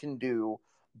we can do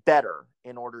better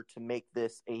in order to make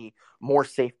this a more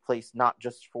safe place, not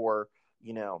just for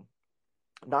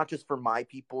my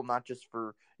people, not just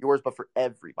for yours, but for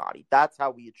everybody. That's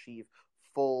how we achieve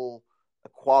full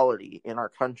equality in our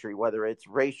country, whether it's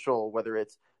racial, whether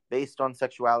it's based on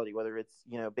sexuality, whether it's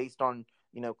based on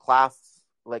class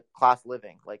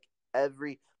living,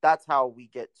 that's how we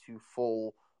get to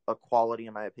full equality,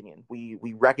 in my opinion. We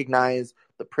recognize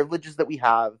the privileges that we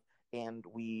have, and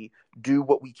we do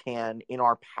what we can in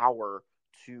our power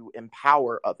to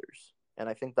empower others. And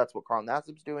I think that's what Carl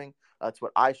Nassib's doing. That's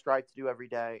what I strive to do every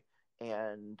day,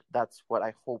 and that's what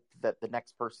I hope that the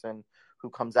next person who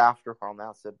comes after Carl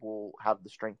Nassib will have the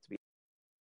strength to be.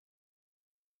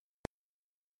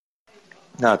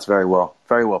 No, it's very well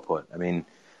put. I mean,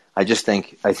 I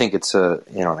think it's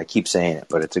and I keep saying it,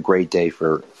 but it's a great day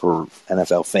for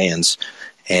NFL fans,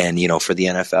 and for the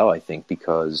NFL, I think,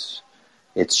 because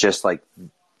it's just like,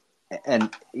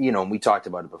 and we talked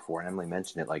about it before, and Emily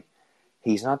mentioned it. Like,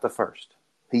 he's not the first,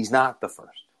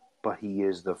 but he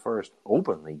is the first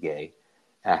openly gay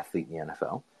athlete in the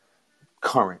NFL,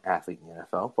 current athlete in the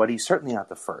NFL. But he's certainly not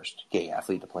the first gay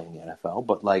athlete to play in the NFL.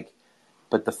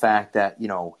 But the fact that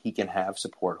he can have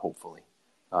support, hopefully.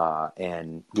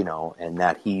 And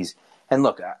that and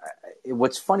look,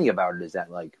 what's funny about it is that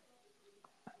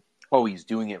he's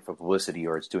doing it for publicity,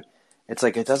 or it's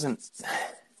like, it doesn't,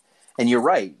 and you're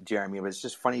right, Jeremy, but it's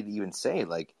just funny to even say,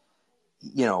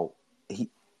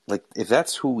 if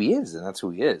that's who he is, then that's who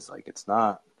he is. It's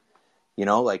not,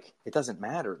 it doesn't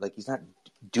matter. He's not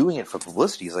doing it for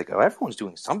publicity. He's everyone's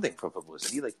doing something for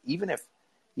publicity. Even if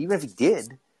he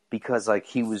did, because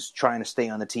he was trying to stay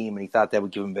on the team and he thought that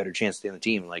would give him a better chance to stay on the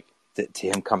team, to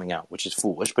him coming out, which is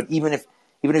foolish. But even if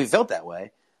he felt that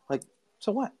way,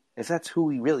 so what? If that's who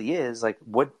he really is,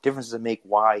 what difference does it make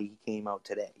why he came out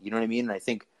today? You know what I mean? And I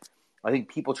think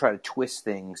people try to twist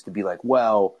things to be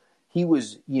well, he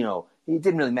was, it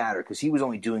didn't really matter because he was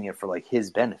only doing it for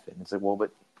his benefit. And it's well,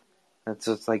 but that's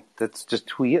just that's just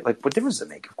who he is. What difference does it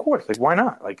make? Of course. Why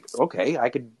not? Okay, I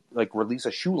could release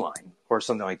a shoe line or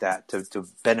something like that to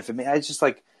benefit me. It's just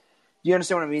do you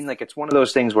understand what I mean? It's one of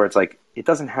those things where it's it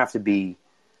doesn't have to be,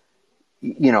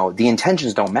 the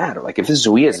intentions don't matter. If this is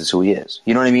who he is, it's who he is.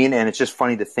 You know what I mean? And it's just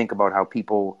funny to think about how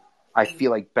people, I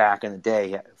feel back in the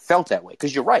day, felt that way.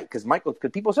 Because you're right. Because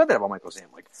people said that about Michael Sam.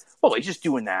 He's just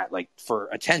doing that for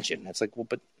attention. It's well,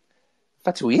 but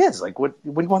that's who he is. What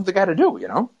do you want the guy to do?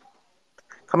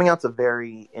 Coming out's a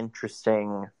very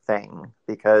interesting thing,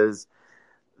 because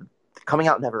coming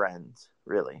out never ends,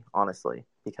 really, honestly.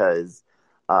 Because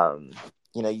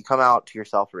you come out to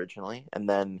yourself originally, and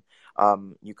then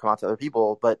you come out to other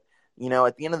people. But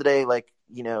at the end of the day,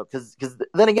 because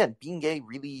then again, being gay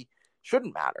really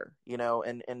shouldn't matter,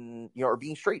 and or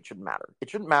being straight shouldn't matter. It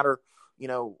shouldn't matter,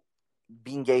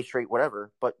 being gay, straight,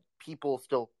 whatever. But people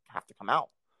still have to come out.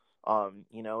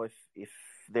 If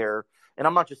they're, and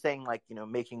I'm not just saying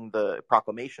making the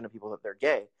proclamation of people that they're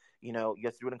gay. You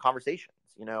have to do it in conversations.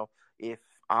 If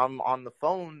I'm on the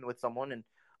phone with someone and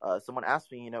someone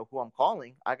asks me, who I'm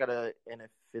calling, and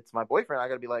if it's my boyfriend, I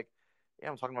gotta be yeah,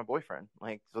 I'm talking to my boyfriend.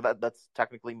 So that's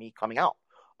technically me coming out.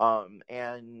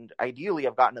 And ideally,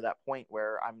 I've gotten to that point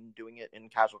where I'm doing it in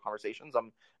casual conversations.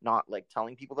 I'm not like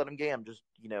telling people that I'm gay. I'm just,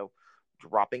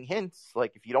 dropping hints.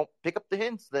 Like if you don't pick up the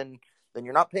hints, then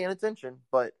you're not paying attention.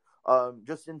 But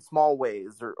just in small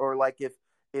ways, or like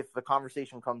if the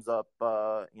conversation comes up,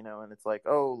 and it's like,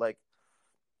 oh, like,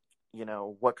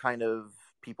 what kind of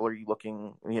people are you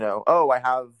looking? Oh, I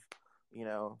have,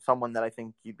 someone that I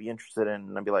think you'd be interested in,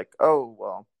 and I'd be like, oh,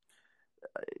 well,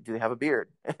 do they have a beard?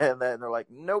 And then they're like,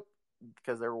 nope,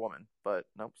 because they're a woman. But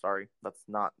nope, sorry, that's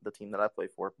not the team that I play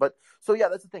for. But so yeah,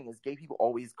 that's the thing, is gay people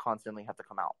always constantly have to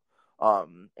come out.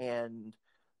 And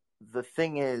the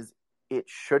thing is, it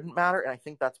shouldn't matter, and I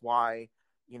think that's why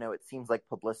it seems like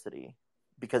publicity,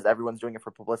 because everyone's doing it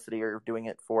for publicity or doing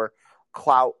it for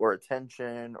clout or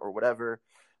attention or whatever.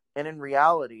 And in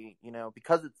reality,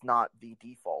 because it's not the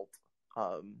default,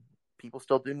 people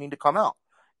still do need to come out.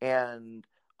 And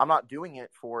I'm not doing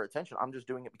it for attention. I'm just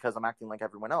doing it because I'm acting like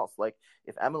everyone else. Like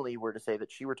if Emily were to say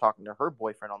that she were talking to her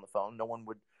boyfriend on the phone, no one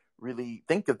would really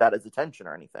think of that as attention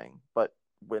or anything. But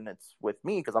when it's with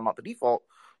me, because I'm not the default,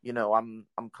 I'm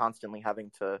constantly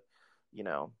having to,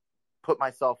 put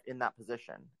myself in that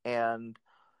position. And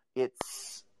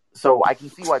it's, so I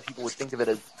can see why people would think of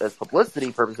it as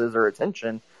publicity purposes or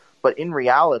attention. But in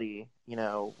reality,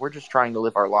 we're just trying to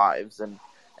live our lives, and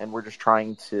we're just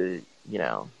trying to,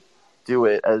 do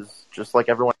it as just like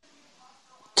everyone.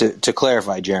 To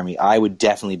clarify, Jeremy, I would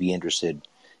definitely be interested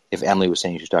if Emily was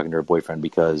saying she's talking to her boyfriend,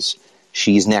 because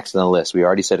she's next on the list. We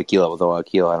already said Akila, although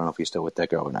Akila, I don't know if he's still with that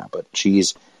girl or not, but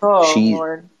she's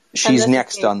Lord. She's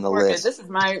next on the list. This is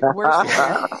my worst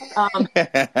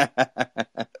fear.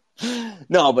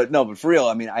 No, but for real,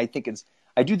 I mean, I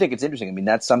do think it's interesting. I mean,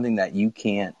 that's something that you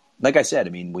can't, like I said, I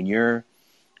mean, when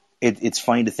it's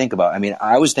funny to think about. I mean,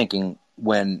 I was thinking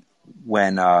when the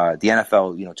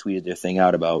NFL, tweeted their thing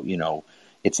out about,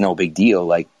 it's no big deal.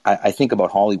 Like I think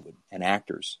about Hollywood and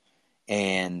actors,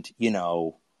 and,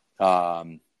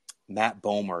 Matt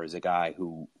Bomer is a guy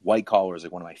who, White Collar is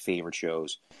like one of my favorite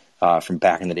shows from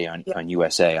back in the day on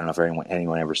USA. I don't know if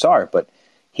anyone ever saw it, but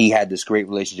he had this great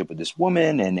relationship with this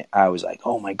woman, and I was like,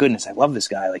 oh my goodness, I love this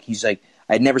guy. Like he's like,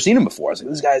 I'd never seen him before. I was like,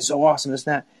 this guy is so awesome, this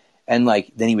and that. And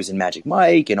like, then he was in Magic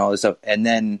Mike and all this stuff. And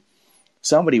then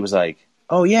somebody was like,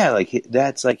 oh yeah, like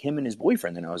that's like him and his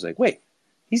boyfriend. And I was like, wait,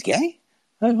 he's gay?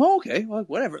 I'm like, oh, okay, well,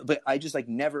 whatever. But I just like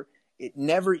it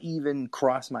never even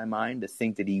crossed my mind to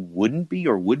think that he wouldn't be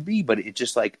or would be. But it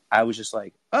just like, I was just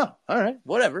like, oh, all right,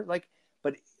 whatever. Like,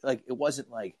 but like, it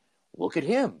wasn't like, look at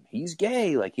him, he's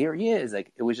gay. Like, here he is.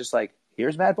 Like, it was just like,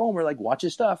 here's Matt Bomer. Like, watch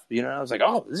his stuff. And I was like,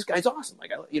 oh, this guy's awesome.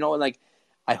 Like, and like,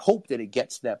 I hope that it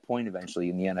gets to that point eventually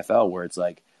in the NFL where it's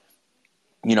like,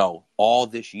 all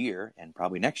this year and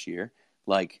probably next year,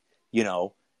 like,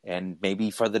 and maybe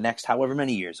for the next however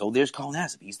many years, oh, there's Colin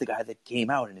Hassett. He's the guy that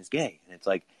came out and is gay. And it's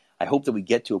like, I hope that we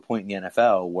get to a point in the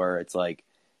NFL where it's like,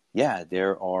 yeah,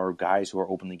 there are guys who are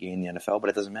openly gay in the NFL, but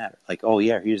it doesn't matter. Like, oh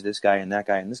yeah, here's this guy and that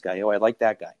guy and this guy. Oh, I like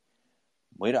that guy.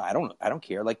 Wait, I don't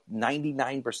care. Like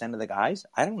 99% of the guys,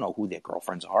 I don't know who their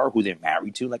girlfriends are, who they're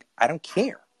married to. Like, I don't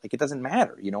care. Like, it doesn't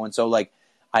matter, And so like,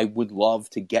 I would love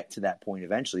to get to that point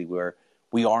eventually where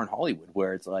we are in Hollywood,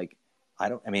 where it's like,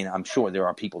 I'm sure there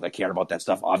are people that care about that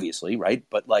stuff, obviously, right?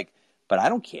 But I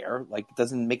don't care. Like, it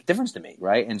doesn't make a difference to me,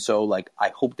 right? And so, like, I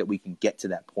hope that we can get to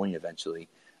that point eventually.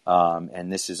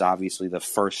 And this is obviously the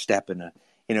first step in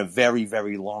a very,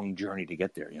 very long journey to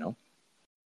get there,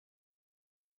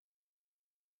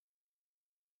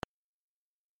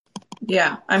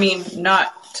 Yeah, I mean,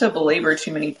 not to belabor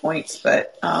too many points,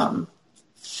 but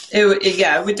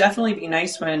it would definitely be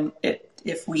nice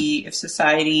if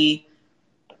society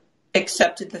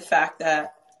accepted the fact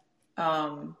that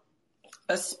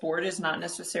a sport is not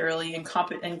necessarily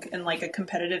and like a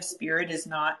competitive spirit is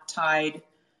not tied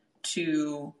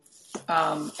to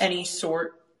any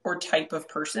sort or type of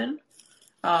person,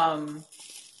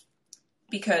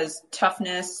 because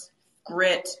toughness,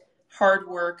 grit, hard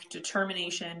work,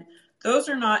 determination, those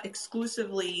are not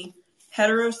exclusively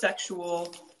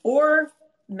heterosexual or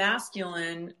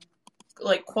masculine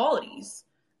like qualities.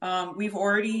 We've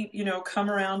already, come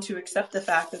around to accept the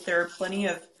fact that there are plenty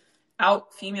of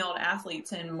out female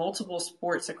athletes in multiple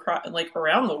sports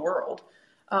around the world.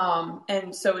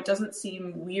 And so it doesn't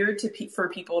seem weird for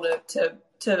people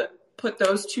to put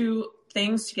those two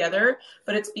things together,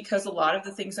 but it's because a lot of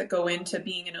the things that go into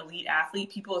being an elite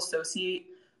athlete, people associate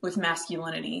with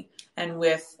masculinity and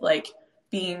with like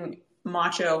being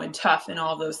macho and tough and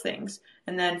all those things.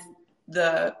 And then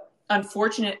the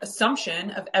unfortunate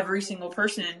assumption of every single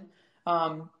person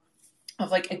of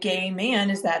like a gay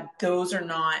man is that those are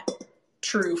not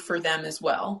true for them as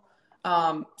well.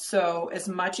 So as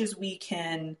much as we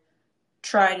can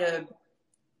try to,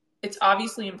 it's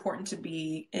obviously important to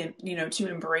be, to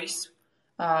embrace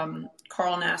Carl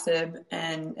Nassib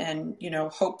and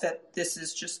hope that this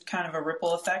is just kind of a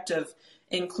ripple effect of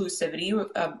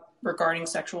inclusivity regarding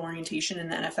sexual orientation in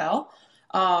the NFL.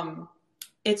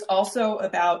 It's also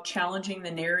about challenging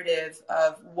the narrative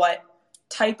of what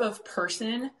type of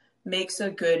person makes a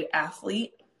good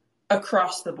athlete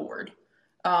across the board.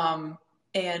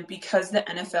 And because the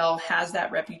NFL has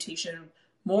that reputation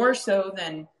more so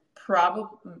than probably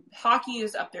hockey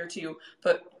is up there too,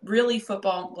 but really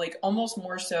football, like almost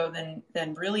more so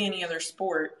than really any other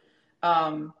sport.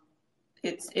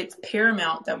 It's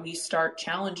paramount that we start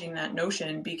challenging that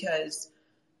notion, because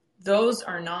those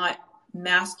are not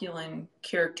masculine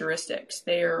characteristics.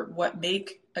 They are what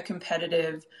make a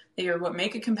competitive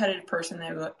person.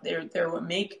 They're what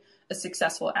make a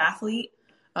successful athlete.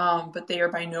 But they are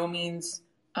by no means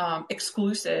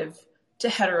exclusive to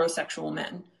heterosexual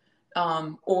men,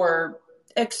 or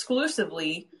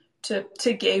exclusively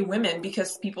to gay women,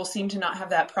 because people seem to not have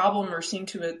that problem, or seem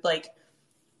to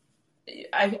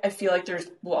I feel like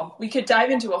we could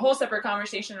dive into a whole separate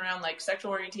conversation around like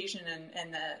sexual orientation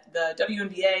and the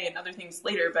WNBA and other things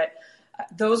later, but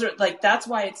those are that's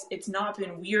why it's not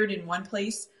been weird in one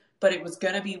place, but it was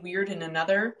going to be weird in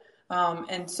another.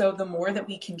 And so the more that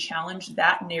we can challenge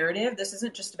that narrative, this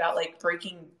isn't just about like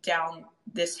breaking down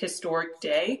this historic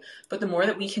day, but the more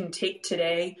that we can take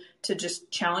today to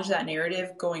just challenge that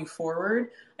narrative going forward,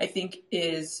 I think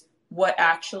is what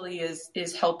actually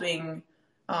is helping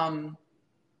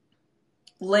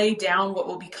lay down what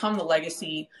will become the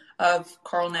legacy of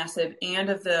Carl Nassib and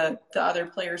of the other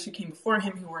players who came before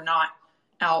him who were not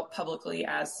out publicly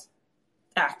as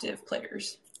active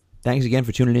players. Thanks again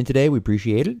for tuning in today. We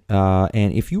appreciate it.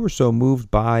 And if you were so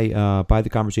moved by the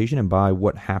conversation and by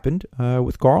what happened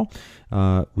with Carl,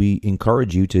 we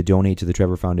encourage you to donate to the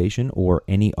Trevor Foundation or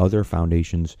any other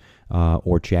foundations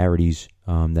or charities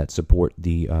that support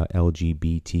the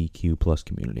LGBTQ plus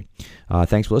community.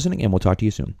 Thanks for listening, and we'll talk to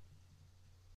you soon.